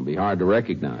by now. Be hard to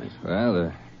recognize. Well,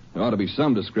 there ought to be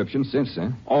some description since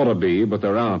then. Ought to be, but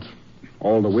there aren't.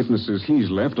 All the witnesses he's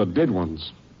left are dead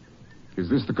ones. Is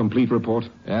this the complete report?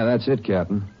 Yeah, that's it,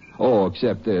 Captain. Oh,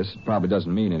 except this. It probably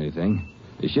doesn't mean anything.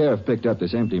 The sheriff picked up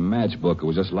this empty matchbook. It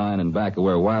was just lying in back of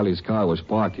where Wiley's car was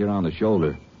parked here on the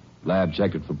shoulder. Lab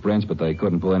checked it for prints, but they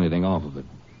couldn't pull anything off of it.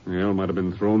 Yeah, it might have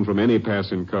been thrown from any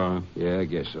passing car. Yeah, I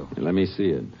guess so. Hey, let me see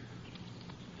it.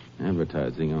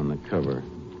 Advertising on the cover.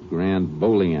 Grand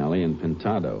Bowling Alley in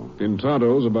Pintado.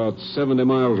 Pintado's about 70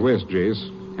 miles west, Jace.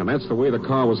 And that's the way the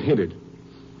car was headed.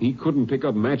 He couldn't pick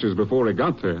up matches before he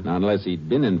got there. Not unless he'd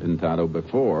been in Pintado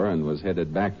before and was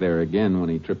headed back there again when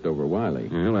he tripped over Wiley.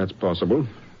 Well, that's possible.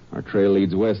 Our trail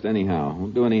leads west anyhow.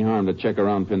 Won't do any harm to check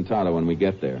around Pintado when we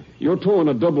get there. You're towing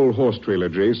a double horse trailer,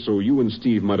 Jace, so you and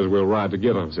Steve might as well ride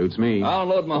together. Suits me. I'll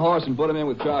load my horse and put him in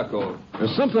with charcoal.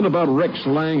 There's something about Rex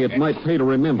Lang it might pay to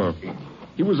remember.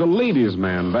 He was a ladies'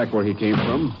 man back where he came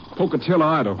from, Pocatello,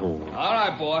 Idaho. All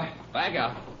right, boy. Back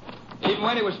up. Even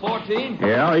when he was 14?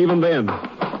 Yeah, even then.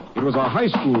 It was a high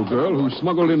school girl who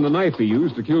smuggled in the knife he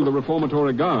used to kill the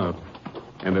reformatory guard.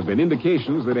 And there have been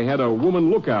indications that he had a woman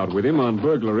lookout with him on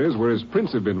burglaries where his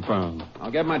prints have been found.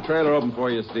 I'll get my trailer open for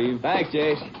you, Steve. Thanks,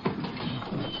 Jace.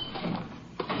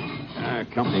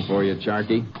 Company for you,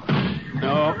 Charky.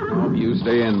 No. You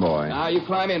stay in, boy. Now you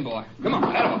climb in, boy. Come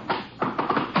on, that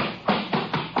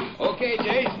Okay,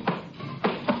 Jace.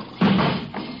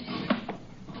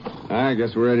 I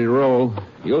guess we're ready to roll.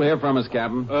 You'll hear from us,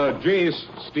 Captain. Jace,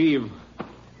 Steve.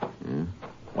 Yeah?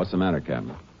 What's the matter,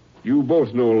 Captain? You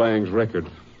both know Lang's record.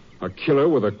 A killer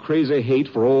with a crazy hate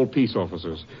for all peace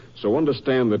officers. So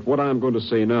understand that what I'm going to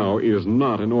say now is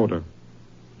not in order.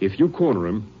 If you corner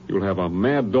him, you'll have a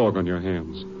mad dog on your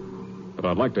hands. But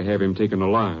I'd like to have him taken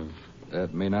alive.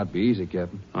 That may not be easy,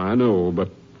 Captain. I know, but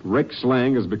Rex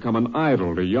Lang has become an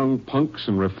idol to young punks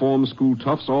and reform school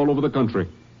toughs all over the country.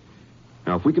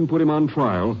 Now, if we can put him on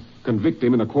trial, convict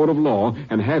him in a court of law,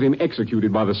 and have him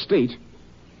executed by the state,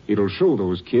 it'll show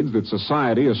those kids that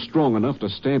society is strong enough to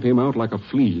stamp him out like a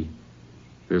flea.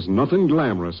 There's nothing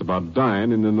glamorous about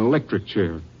dying in an electric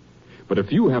chair. But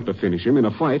if you have to finish him in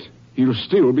a fight, he'll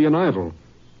still be an idol.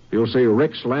 They'll say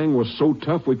Rex Lang was so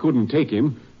tough we couldn't take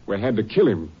him, we had to kill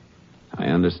him. I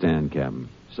understand, Captain.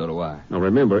 So do I. Now,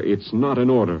 remember, it's not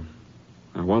in order.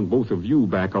 I want both of you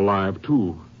back alive,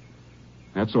 too.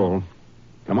 That's all.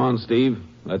 Come on, Steve.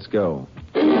 Let's go.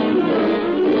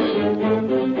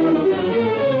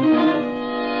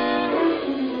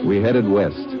 We headed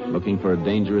west, looking for a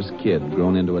dangerous kid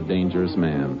grown into a dangerous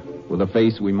man, with a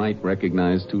face we might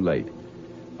recognize too late.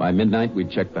 By midnight, we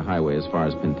checked the highway as far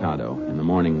as Pintado. In the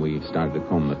morning, we started to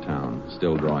comb the town,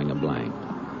 still drawing a blank.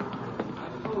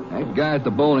 That guy at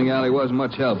the bowling alley wasn't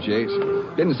much help, Chase.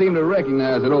 Didn't seem to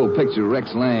recognize that old picture of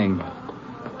Rex Lang.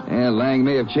 Yeah, Lang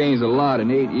may have changed a lot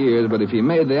in 8 years, but if he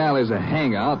made the alleys a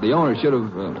hangout, the owner should have,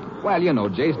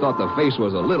 Jace thought the face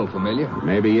was a little familiar.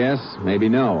 Maybe yes, maybe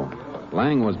no.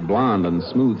 Lang was blond and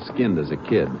smooth-skinned as a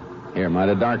kid. Hair might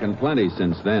have darkened plenty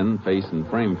since then, face and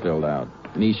frame filled out.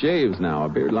 And he shaves now. A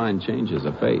beard line changes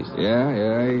a face.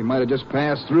 Yeah, he might have just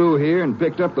passed through here and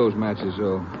picked up those matches,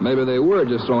 so maybe they were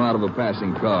just thrown out of a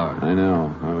passing car. I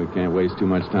know. Well, we can't waste too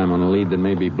much time on a lead that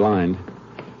may be blind.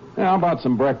 Yeah, how about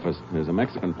some breakfast? There's a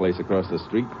Mexican place across the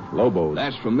street, Lobo's.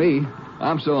 That's for me.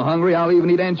 I'm so hungry I'll even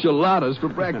eat enchiladas for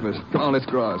breakfast. Come on, let's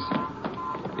cross.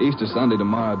 Easter Sunday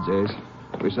tomorrow, Jace.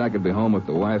 Wish I could be home with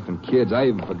the wife and kids. I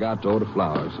even forgot to order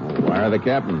flowers. Oh, wire the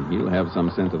captain. He'll have some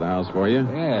sent to the house for you.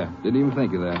 Yeah, didn't even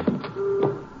think of that.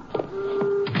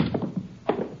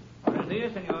 Buenos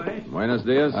dias, senores. Buenos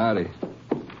dias. Howdy.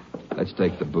 Let's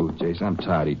take the boot, Jace. I'm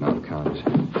tired eating on the counters.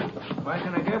 What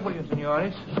can I get for you,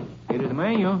 senores? Here is the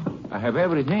menu. I have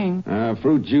everything.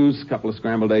 Fruit juice, couple of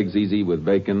scrambled eggs easy with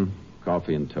bacon,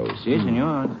 coffee and toast. Si,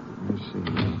 senor. Let's see.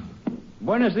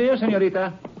 Buenos dias,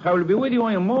 senorita. I will be with you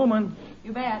in a moment.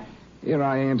 You bet. Here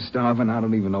I am starving. I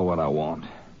don't even know what I want.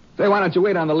 Say, why don't you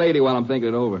wait on the lady while I'm thinking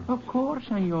it over? Of course,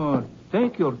 senor.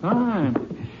 Take your time.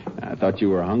 I thought you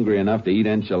were hungry enough to eat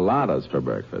enchiladas for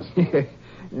breakfast. Yeah,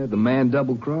 the man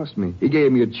double-crossed me. He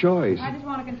gave me a choice. I just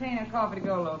want a container of coffee to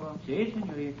go, Lobo. Si,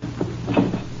 senorita.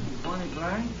 You want it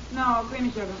dry? No, cream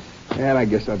and sugar. And I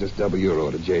guess I'll just double your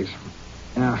order, Jace.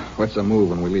 Now, what's the move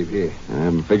when we leave here? I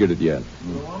haven't figured it yet.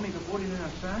 You want me to put it in a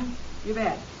sack? You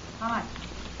bet. How much?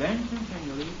 10 cents,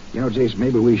 senorita. You know, Jace,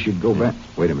 maybe we should go back.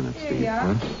 Wait a minute, Here Steve. you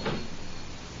are.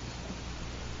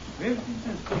 You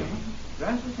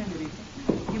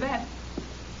bet.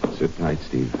 Sit tight,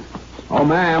 Steve. Oh,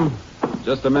 ma'am.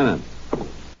 Just a minute.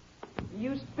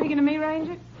 You speaking to me,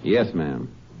 Ranger? Yes, ma'am.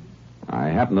 I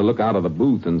happened to look out of the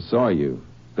booth and saw you.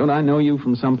 Don't I know you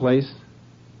from someplace?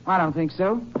 I don't think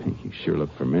so. You sure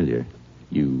look familiar.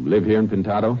 You live here in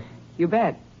Pintado? You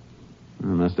bet. I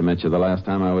must have met you the last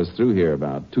time I was through here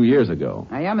about 2 years ago.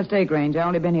 Now, your mistake, Ranger. I've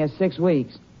only been here 6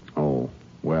 weeks. Oh,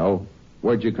 well,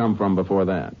 where'd you come from before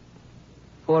that?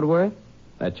 Fort Worth?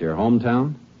 That your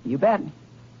hometown? You bet.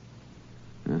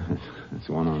 That's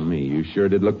one on me. You sure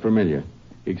did look familiar.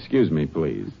 Excuse me,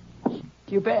 please.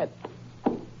 You bet.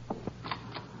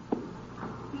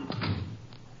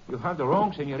 You have the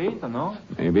wrong senorita, no?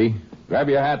 Maybe. Grab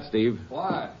your hat, Steve.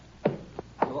 Why?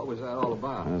 What was that all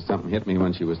about? Something hit me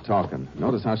when she was talking.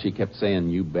 Notice how she kept saying,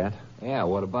 you bet? Yeah,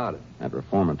 what about it? That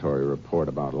reformatory report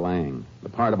about Lang. The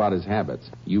part about his habits.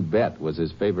 You bet was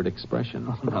his favorite expression.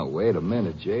 Oh, now, wait a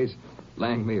minute, Jace.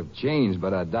 Lang may have changed,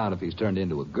 but I doubt if he's turned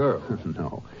into a girl.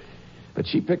 No. But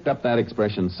she picked up that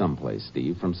expression someplace,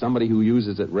 Steve, from somebody who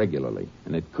uses it regularly.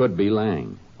 And it could be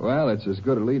Lang. Well, it's as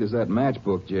good a lead as that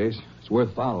matchbook, Jace. It's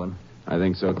worth following. I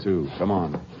think so, too. Come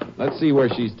on. Let's see where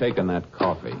she's taken that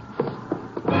coffee.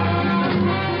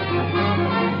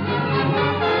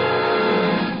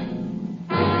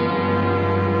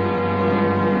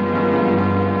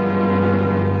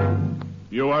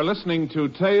 You are listening to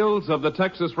Tales of the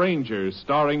Texas Rangers,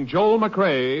 starring Joel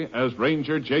McRae as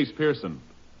Ranger Jace Pearson.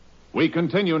 We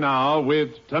continue now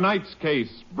with tonight's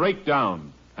case,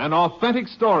 Breakdown, an authentic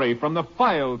story from the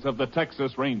files of the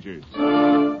Texas Rangers.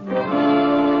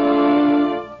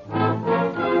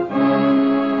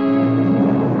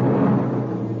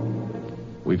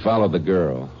 We followed the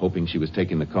girl, hoping she was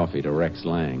taking the coffee to Rex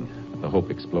Lang. The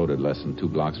hope exploded less than 2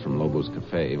 blocks from Lobo's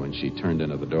Cafe when she turned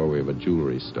into the doorway of a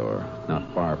jewelry store,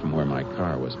 not far from where my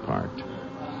car was parked.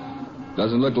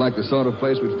 Doesn't look like the sort of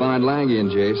place we'd find Lang in,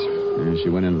 Jace. And she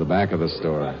went into the back of the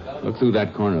store. Look through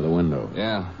that corner of the window.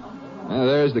 Yeah.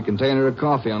 There's the container of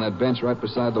coffee on that bench right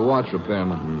beside the watch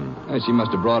repairman. She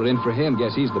must have brought it in for him.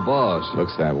 Guess he's the boss.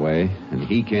 Looks that way. And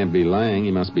he can't be Lang.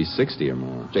 He must be 60 or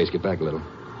more. Jace, get back a little.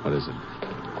 What is it?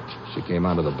 She came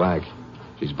out of the back.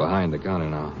 She's behind the counter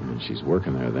now. And she's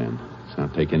working there then. Let's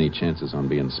not take any chances on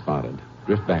being spotted.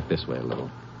 Drift back this way a little.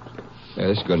 Yeah,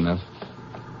 that's good enough.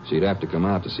 She'd have to come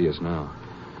out to see us now.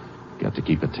 Got to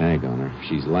keep a tag on her. If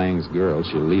she's Lang's girl,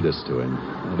 she'll lead us to him.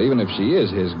 Well, even if she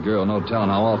is his girl, no telling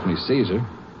how often he sees her.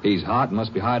 He's hot and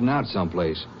must be hiding out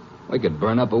someplace. We could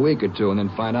burn up a week or two and then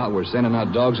find out we're sending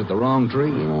out dogs at the wrong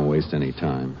tree. We won't waste any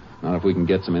time. Not if we can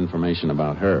get some information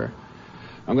about her.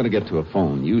 I'm going to get to a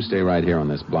phone. You stay right here on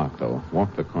this block, though.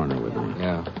 Walk the corner with me.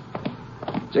 Yeah.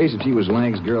 Jace, if she was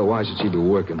Lang's girl, why should she be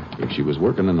working? If she was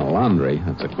working in the laundry,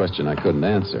 that's a question I couldn't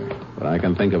answer. But I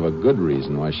can think of a good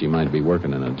reason why she might be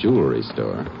working in a jewelry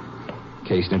store.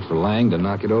 Casing it for Lang to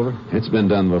knock it over? It's been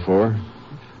done before.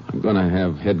 I'm going to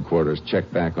have headquarters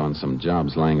check back on some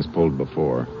jobs Lang's pulled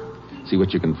before. See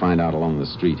what you can find out along the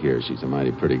street here. She's a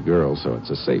mighty pretty girl, so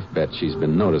it's a safe bet she's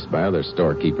been noticed by other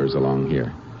storekeepers along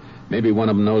here. Maybe one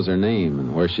of them knows her name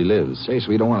and where she lives. Jace,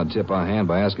 we don't want to tip our hand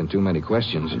by asking too many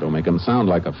questions. Don't make them sound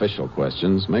like official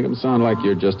questions. Make them sound like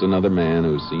you're just another man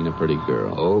who's seen a pretty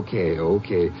girl. Okay.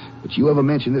 But you ever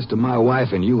mention this to my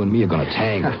wife, and you and me are going to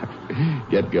tangle.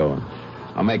 Get going.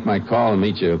 I'll make my call and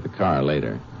meet you at the car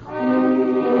later.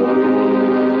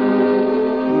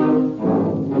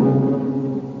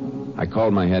 I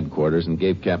called my headquarters and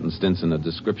gave Captain Stinson a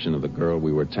description of the girl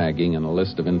we were tagging and a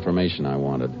list of information I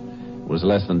wanted. It was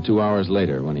less than 2 hours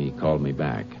later when he called me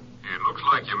back. It looks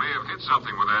like you may have hit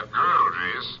something with that girl,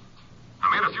 Jace. I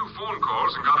made a few phone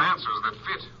calls and got answers that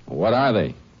fit. What are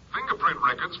they? Fingerprint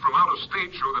records from out of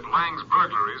state show that Lang's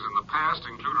burglaries in the past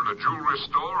included a jewelry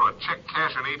store, a check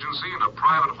cashing agency, and a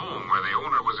private home where the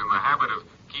owner was in the habit of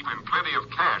keeping plenty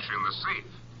of cash in the safe.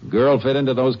 Girl fit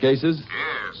into those cases?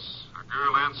 Yes. A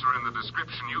girl answering the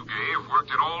description you gave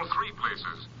worked at all 3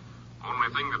 places.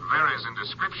 Only thing that varies in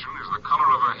description is the color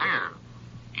of her hair.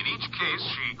 In each case,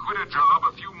 she quit her job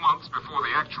a few months before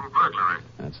the actual burglary.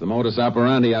 That's the modus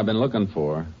operandi I've been looking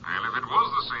for. Well, if it was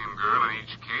the same girl in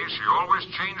each case, she always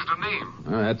changed her name.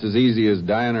 That's as easy as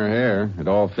dyeing her hair. It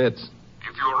all fits.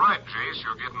 If you're right, Jace,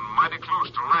 you're getting mighty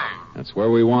close to Lang. That's where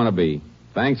we want to be.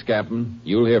 Thanks, Captain.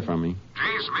 You'll hear from me.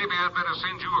 Jace, maybe I'd better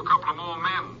send you a couple of more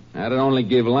men. That'd only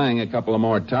give Lang a couple of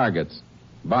more targets.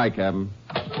 Bye, Captain.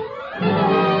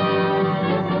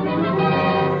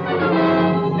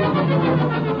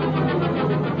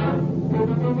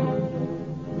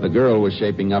 The girl was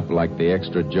shaping up like the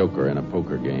extra joker in a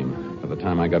poker game. By the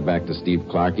time I got back to Steve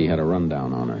Clark, he had a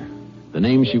rundown on her. The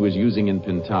name she was using in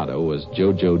Pintado was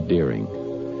JoJo Deering.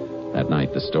 That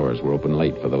night, the stores were open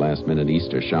late for the last-minute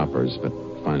Easter shoppers, but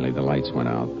finally the lights went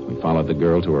out. We followed the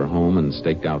girl to her home and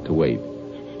staked out to wait.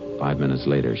 5 minutes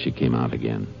later, she came out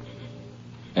again.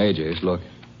 Hey, Jace, look.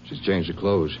 She's changed her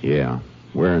clothes. Yeah,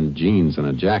 wearing jeans and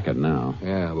a jacket now.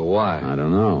 Yeah, but why? I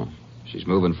don't know. She's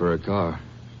moving for her car.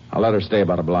 I'll let her stay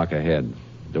about a block ahead.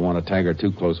 Don't want to tag her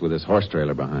too close with this horse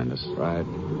trailer behind us. Right.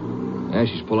 Yeah,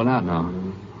 she's pulling out now.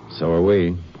 So are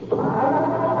we.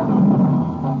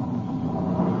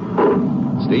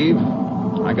 Steve,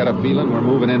 I got a feeling we're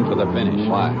moving in for the finish.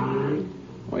 Why?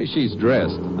 The way she's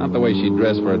dressed. Not the way she'd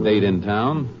dress for a date in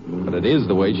town, but it is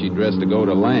the way she'd dress to go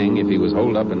to Lang if he was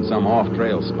holed up in some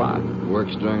off-trail spot.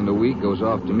 Works during the week, goes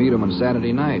off to meet him on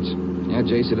Saturday nights. Yeah,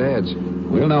 Jace, it adds.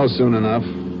 We'll know soon enough.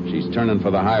 She's turning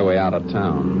for the highway out of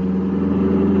town.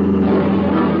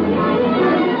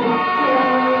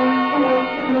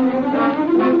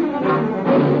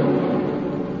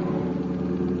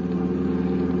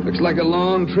 Looks like a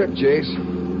long trip, Jace.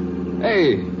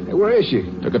 Hey, where is she?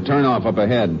 Took a turnoff up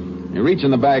ahead. You reach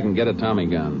in the back and get a Tommy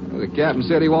gun. The captain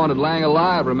said he wanted Lang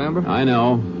alive, remember? I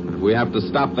know. But if we have to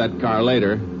stop that car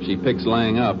later, she picks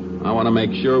Lang up. I want to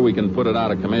make sure we can put it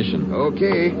out of commission.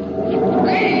 Okay.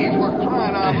 Hey, we're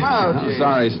crying out loud, I'm Jace.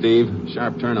 sorry, Steve.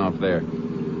 Sharp turnoff there.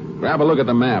 Grab a look at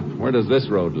the map. Where does this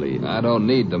road lead? I don't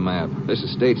need the map. This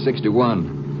is State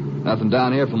 61. Nothing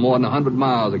down here for more than 100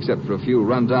 miles except for a few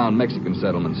run-down Mexican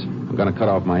settlements. I'm going to cut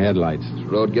off my headlights. This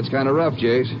road gets kind of rough,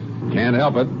 Jace. Can't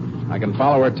help it. I can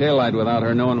follow her taillight without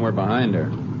her knowing we're behind her.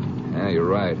 Yeah, you're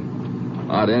right.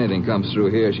 Odd anything comes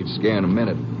through here, she'd scare in a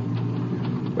minute.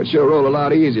 But sure roll a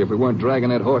lot easier if we weren't dragging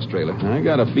that horse trailer. I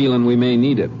got a feeling we may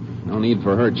need it. No need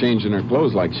for her changing her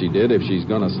clothes like she did if she's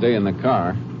going to stay in the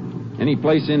car. Any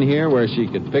place in here where she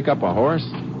could pick up a horse?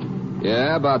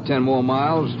 Yeah, about 10 more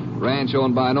miles. Ranch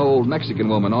owned by an old Mexican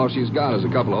woman. All she's got is a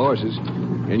couple of horses.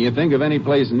 Can you think of any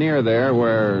place near there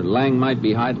where Lang might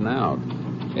be hiding out?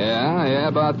 Yeah,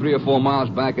 about 3 or 4 miles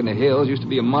back in the hills. Used to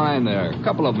be a mine there. A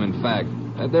couple of them, in fact.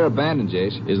 They're abandoned,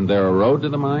 Jace. Isn't there a road to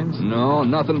the mines? No,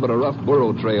 nothing but a rough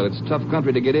burro trail. It's tough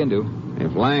country to get into.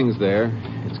 If Lang's there,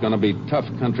 it's going to be tough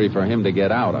country for him to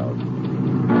get out of.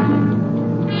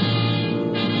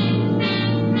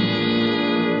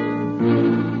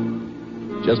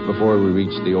 Just before we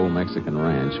reached the old Mexican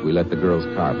ranch, we let the girl's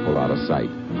car pull out of sight.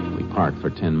 We parked for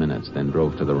 10 minutes, then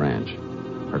drove to the ranch.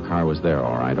 Her car was there,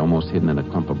 all right, almost hidden in a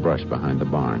clump of brush behind the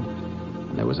barn.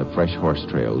 And there was a fresh horse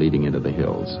trail leading into the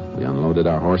hills. We unloaded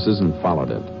our horses and followed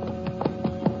it.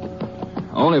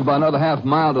 Only about another half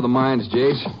mile to the mines,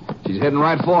 Jace. She's heading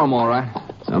right for them, all right.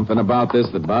 Something about this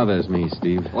that bothers me,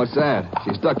 Steve. What's that?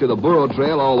 She stuck to the burro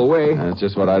trail all the way. That's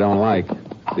just what I don't like.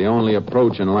 The only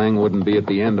approach, and Lang wouldn't be at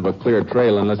the end of a clear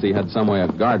trail unless he had some way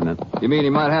of guarding it. You mean he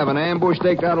might have an ambush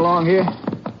staked out along here?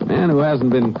 A man who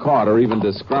hasn't been caught or even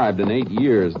described in 8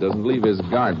 years doesn't leave his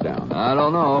guard down. I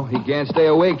don't know. He can't stay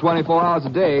awake 24 hours a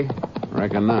day.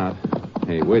 Reckon not.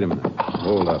 Hey, wait a minute.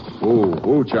 Hold up.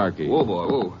 Whoa, Charky. Whoa, boy,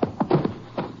 whoa.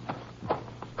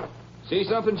 See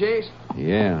something, Jace?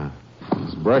 Yeah.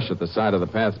 This brush at the side of the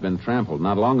path's been trampled.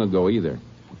 Not long ago, either.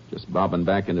 Just bobbing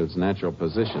back into its natural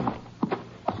position.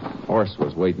 Horse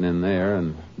was waiting in there,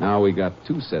 and now we got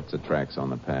 2 sets of tracks on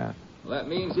the path. Well, that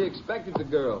means he expected the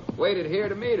girl. Waited here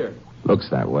to meet her. Looks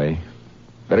that way.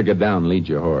 Better get down and lead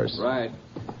your horse. Right.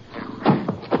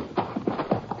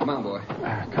 Come on, boy.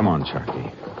 Come on,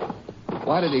 Charky.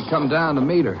 Why did he come down to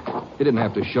meet her? He didn't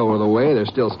have to show her the way. They're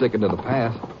still sticking to the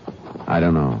path. I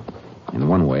don't know. In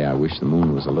one way, I wish the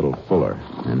moon was a little fuller.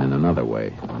 And in another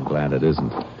way, I'm glad it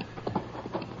isn't.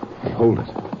 Hey, hold it.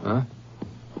 Huh?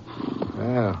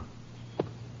 Yeah.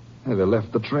 Hey, they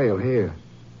left the trail here.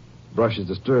 Brush is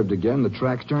disturbed again. The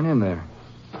tracks turn in there.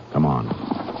 Come on.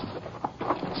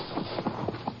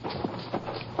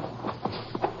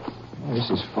 Hey, this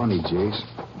is funny, Jace.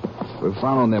 We're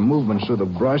following their movements through the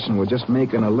brush, and we're just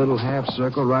making a little half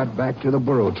circle right back to the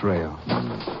burro trail.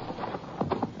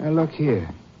 Hey, look here.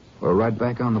 We're right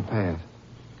back on the path.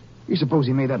 You suppose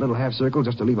he made that little half circle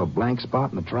just to leave a blank spot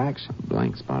in the tracks? A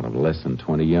blank spot of less than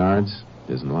 20 yards?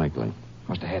 Isn't likely.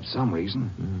 Must have had some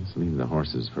reason. Let's leave the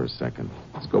horses for a second.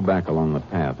 Let's go back along the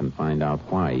path and find out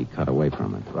why he cut away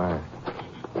from it. Right.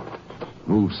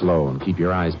 Move slow and keep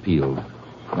your eyes peeled.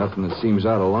 Nothing that seems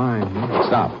out of line here.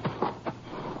 Stop.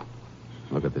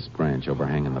 Look at this branch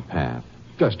overhanging the path.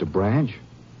 Just a branch?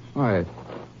 Why,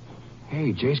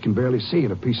 hey, Jace can barely see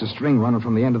it. A piece of string running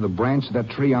from the end of the branch to that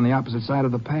tree on the opposite side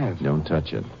of the path. Don't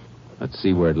touch it. Let's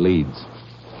see where it leads.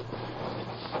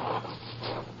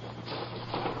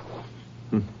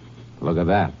 Look at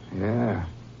that. Yeah.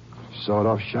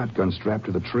 Sawed-off shotgun strapped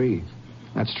to the tree.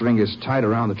 That string is tight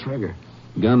around the trigger.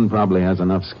 Gun probably has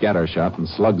enough scatter shot and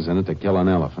slugs in it to kill an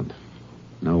elephant.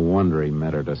 No wonder he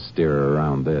met her to steer her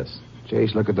around this.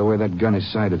 Chase, look at the way that gun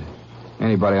is sighted.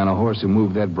 Anybody on a horse who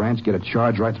moved that branch get a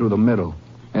charge right through the middle.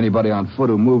 Anybody on foot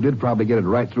who moved it probably get it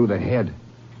right through the head.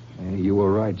 Hey, you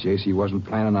were right, Chase. He wasn't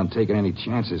planning on taking any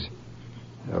chances.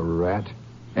 A rat.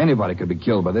 Anybody could be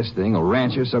killed by this thing. A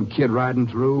rancher, some kid riding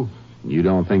through. You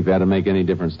don't think that'll make any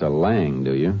difference to Lang,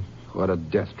 do you? What a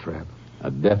death trap. A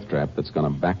death trap that's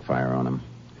going to backfire on him.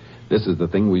 This is the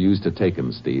thing we use to take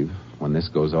him, Steve. When this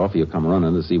goes off, he'll come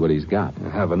running to see what he's got.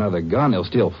 He'll have another gun. He'll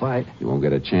still fight. He won't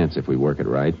get a chance if we work it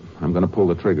right. I'm going to pull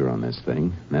the trigger on this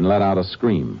thing, then let out a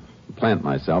scream. Plant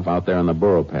myself out there on the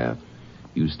burro path.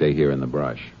 You stay here in the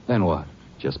brush. Then what?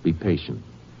 Just be patient.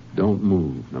 Don't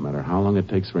move, no matter how long it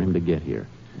takes for him to get here.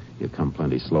 He'll come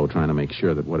plenty slow, trying to make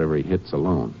sure that whatever he hits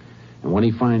alone. And when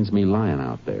he finds me lying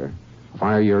out there,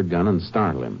 fire your gun and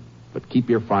startle him. But keep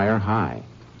your fire high.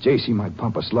 J.C. might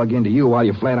pump a slug into you while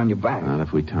you're flat on your back. Not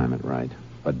if we time it right.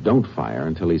 But don't fire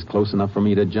until he's close enough for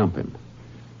me to jump him.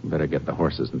 You better get the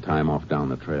horses and tie him off down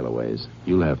the trail a ways.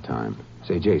 You'll have time.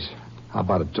 Say, Jace, how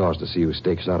about a toss to see who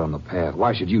stakes out on the path?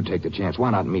 Why should you take the chance?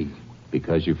 Why not me?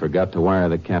 Because you forgot to wire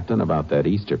the captain about that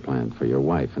Easter plant for your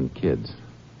wife and kids.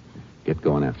 Get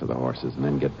going after the horses and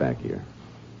then get back here.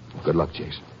 Good luck,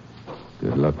 Chase.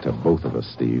 Good luck to both of us,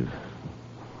 Steve.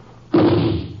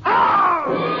 I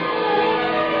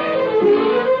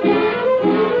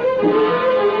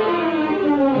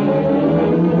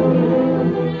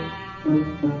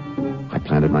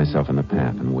planted myself in the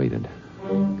path and waited. I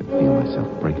could feel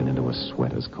myself breaking into a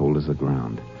sweat as cold as the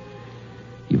ground.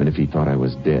 Even if he thought I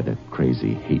was dead, a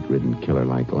crazy, hate-ridden killer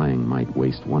like Lang might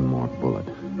waste one more bullet.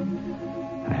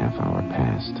 A half hour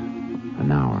passed.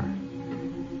 An hour.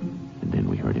 And then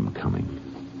we heard him coming.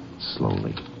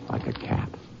 Slowly, like a cat.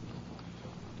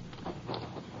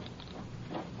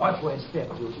 Watch where I step,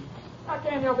 Judy. I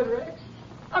can't help it, Rex.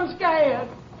 I'm scared.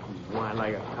 You whine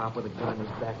like a cop with a gun in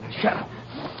his back. Now, shut up.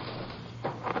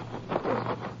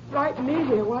 Right near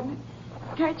here, wasn't it?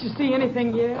 Can't you see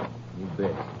anything yet? You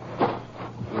bet.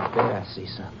 You bet I see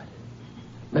something.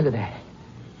 Look at that.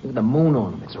 Look at the moon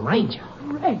on him. It's a ranger.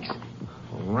 Rex. A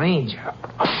ranger.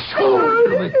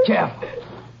 Oh, be careful.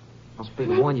 Must be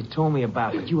the one you told me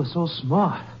about, but you were so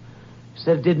smart. You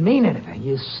said it didn't mean anything.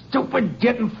 You stupid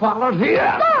getting followed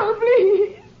here. No,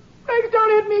 please. Rex, don't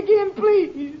hit me again,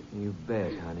 please. You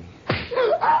bet, honey.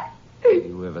 If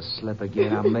you ever slip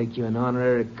again, I'll make you an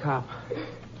honorary cop.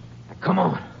 Now, come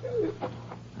on.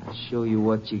 I'll show you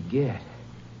what you get.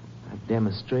 I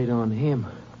demonstrate on him.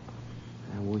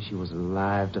 I wish he was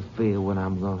alive to feel what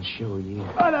I'm going to show you.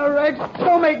 Oh, no, Rex.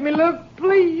 Don't make me look,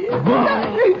 please.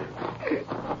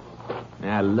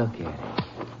 Now, look at it.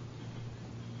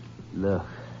 Look.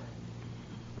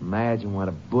 Imagine what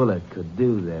a bullet could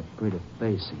do to that pretty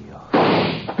face of yours.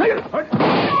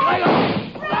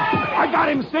 I got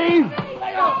him, Steve!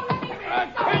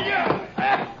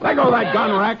 Let go of that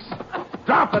gun, Rex.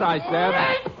 Drop it, I said.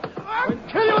 I'll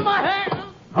kill you with my hands.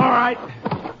 All right.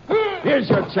 Here's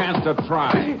your chance to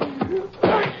try.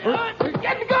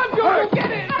 Get the gun, George.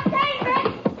 Get it.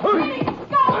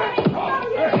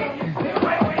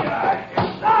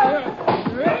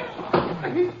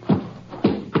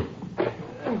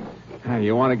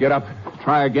 You want to get up,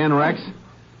 try again, Rex?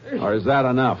 Or is that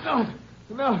enough?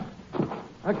 No.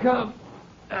 I come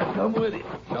with you.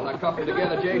 Shall I cuff you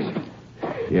together, Jason?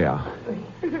 Yeah.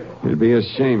 It'd be a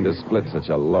shame to split such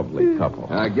a lovely couple.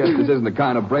 I guess this isn't the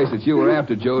kind of bracelet you were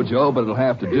after, Jojo, but it'll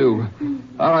have to do.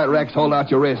 All right, Rex, hold out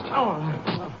your wrist.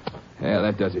 Yeah,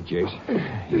 that does it, Jace.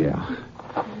 Yeah.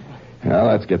 Well,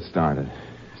 let's get started.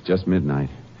 It's just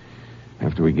midnight.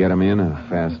 After we get him in, a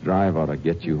fast drive ought to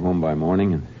get you home by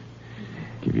morning and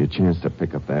give you a chance to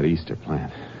pick up that Easter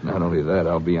plant. Not only that,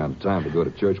 I'll be on time to go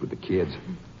to church with the kids.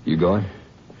 You going?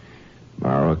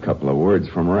 Borrow a couple of words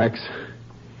from Rex?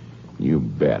 You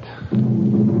bet.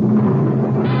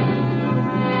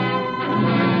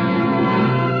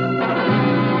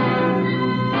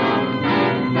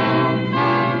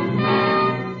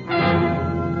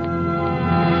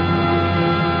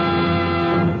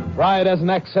 Tried as an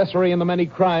accessory in the many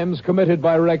crimes committed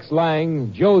by Rex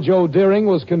Lang, Jojo Deering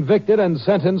was convicted and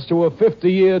sentenced to a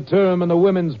 50-year term in the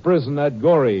women's prison at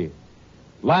Goree.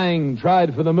 Lang,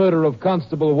 tried for the murder of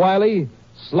Constable Wiley,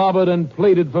 slobbered and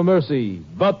pleaded for mercy,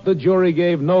 but the jury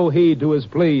gave no heed to his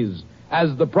pleas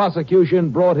as the prosecution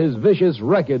brought his vicious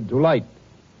record to light.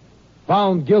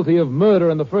 Found guilty of murder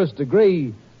in the first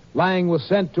degree, Lang was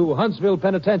sent to Huntsville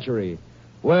Penitentiary,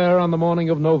 where on the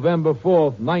morning of November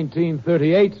 4th,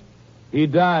 1938, he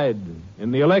died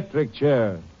in the electric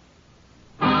chair.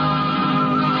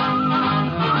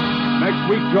 Next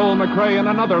week, Joel McCrea in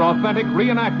another authentic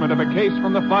reenactment of a case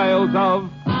from the files of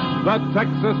the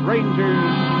Texas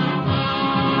Rangers.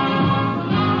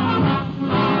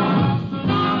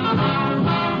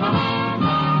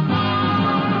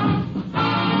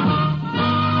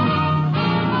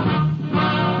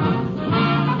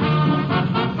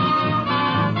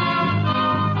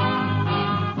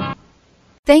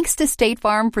 Thanks to State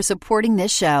Farm for supporting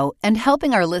this show and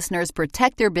helping our listeners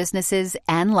protect their businesses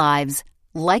and lives.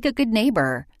 Like a good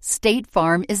neighbor, State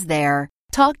Farm is there.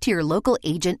 Talk to your local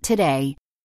agent today.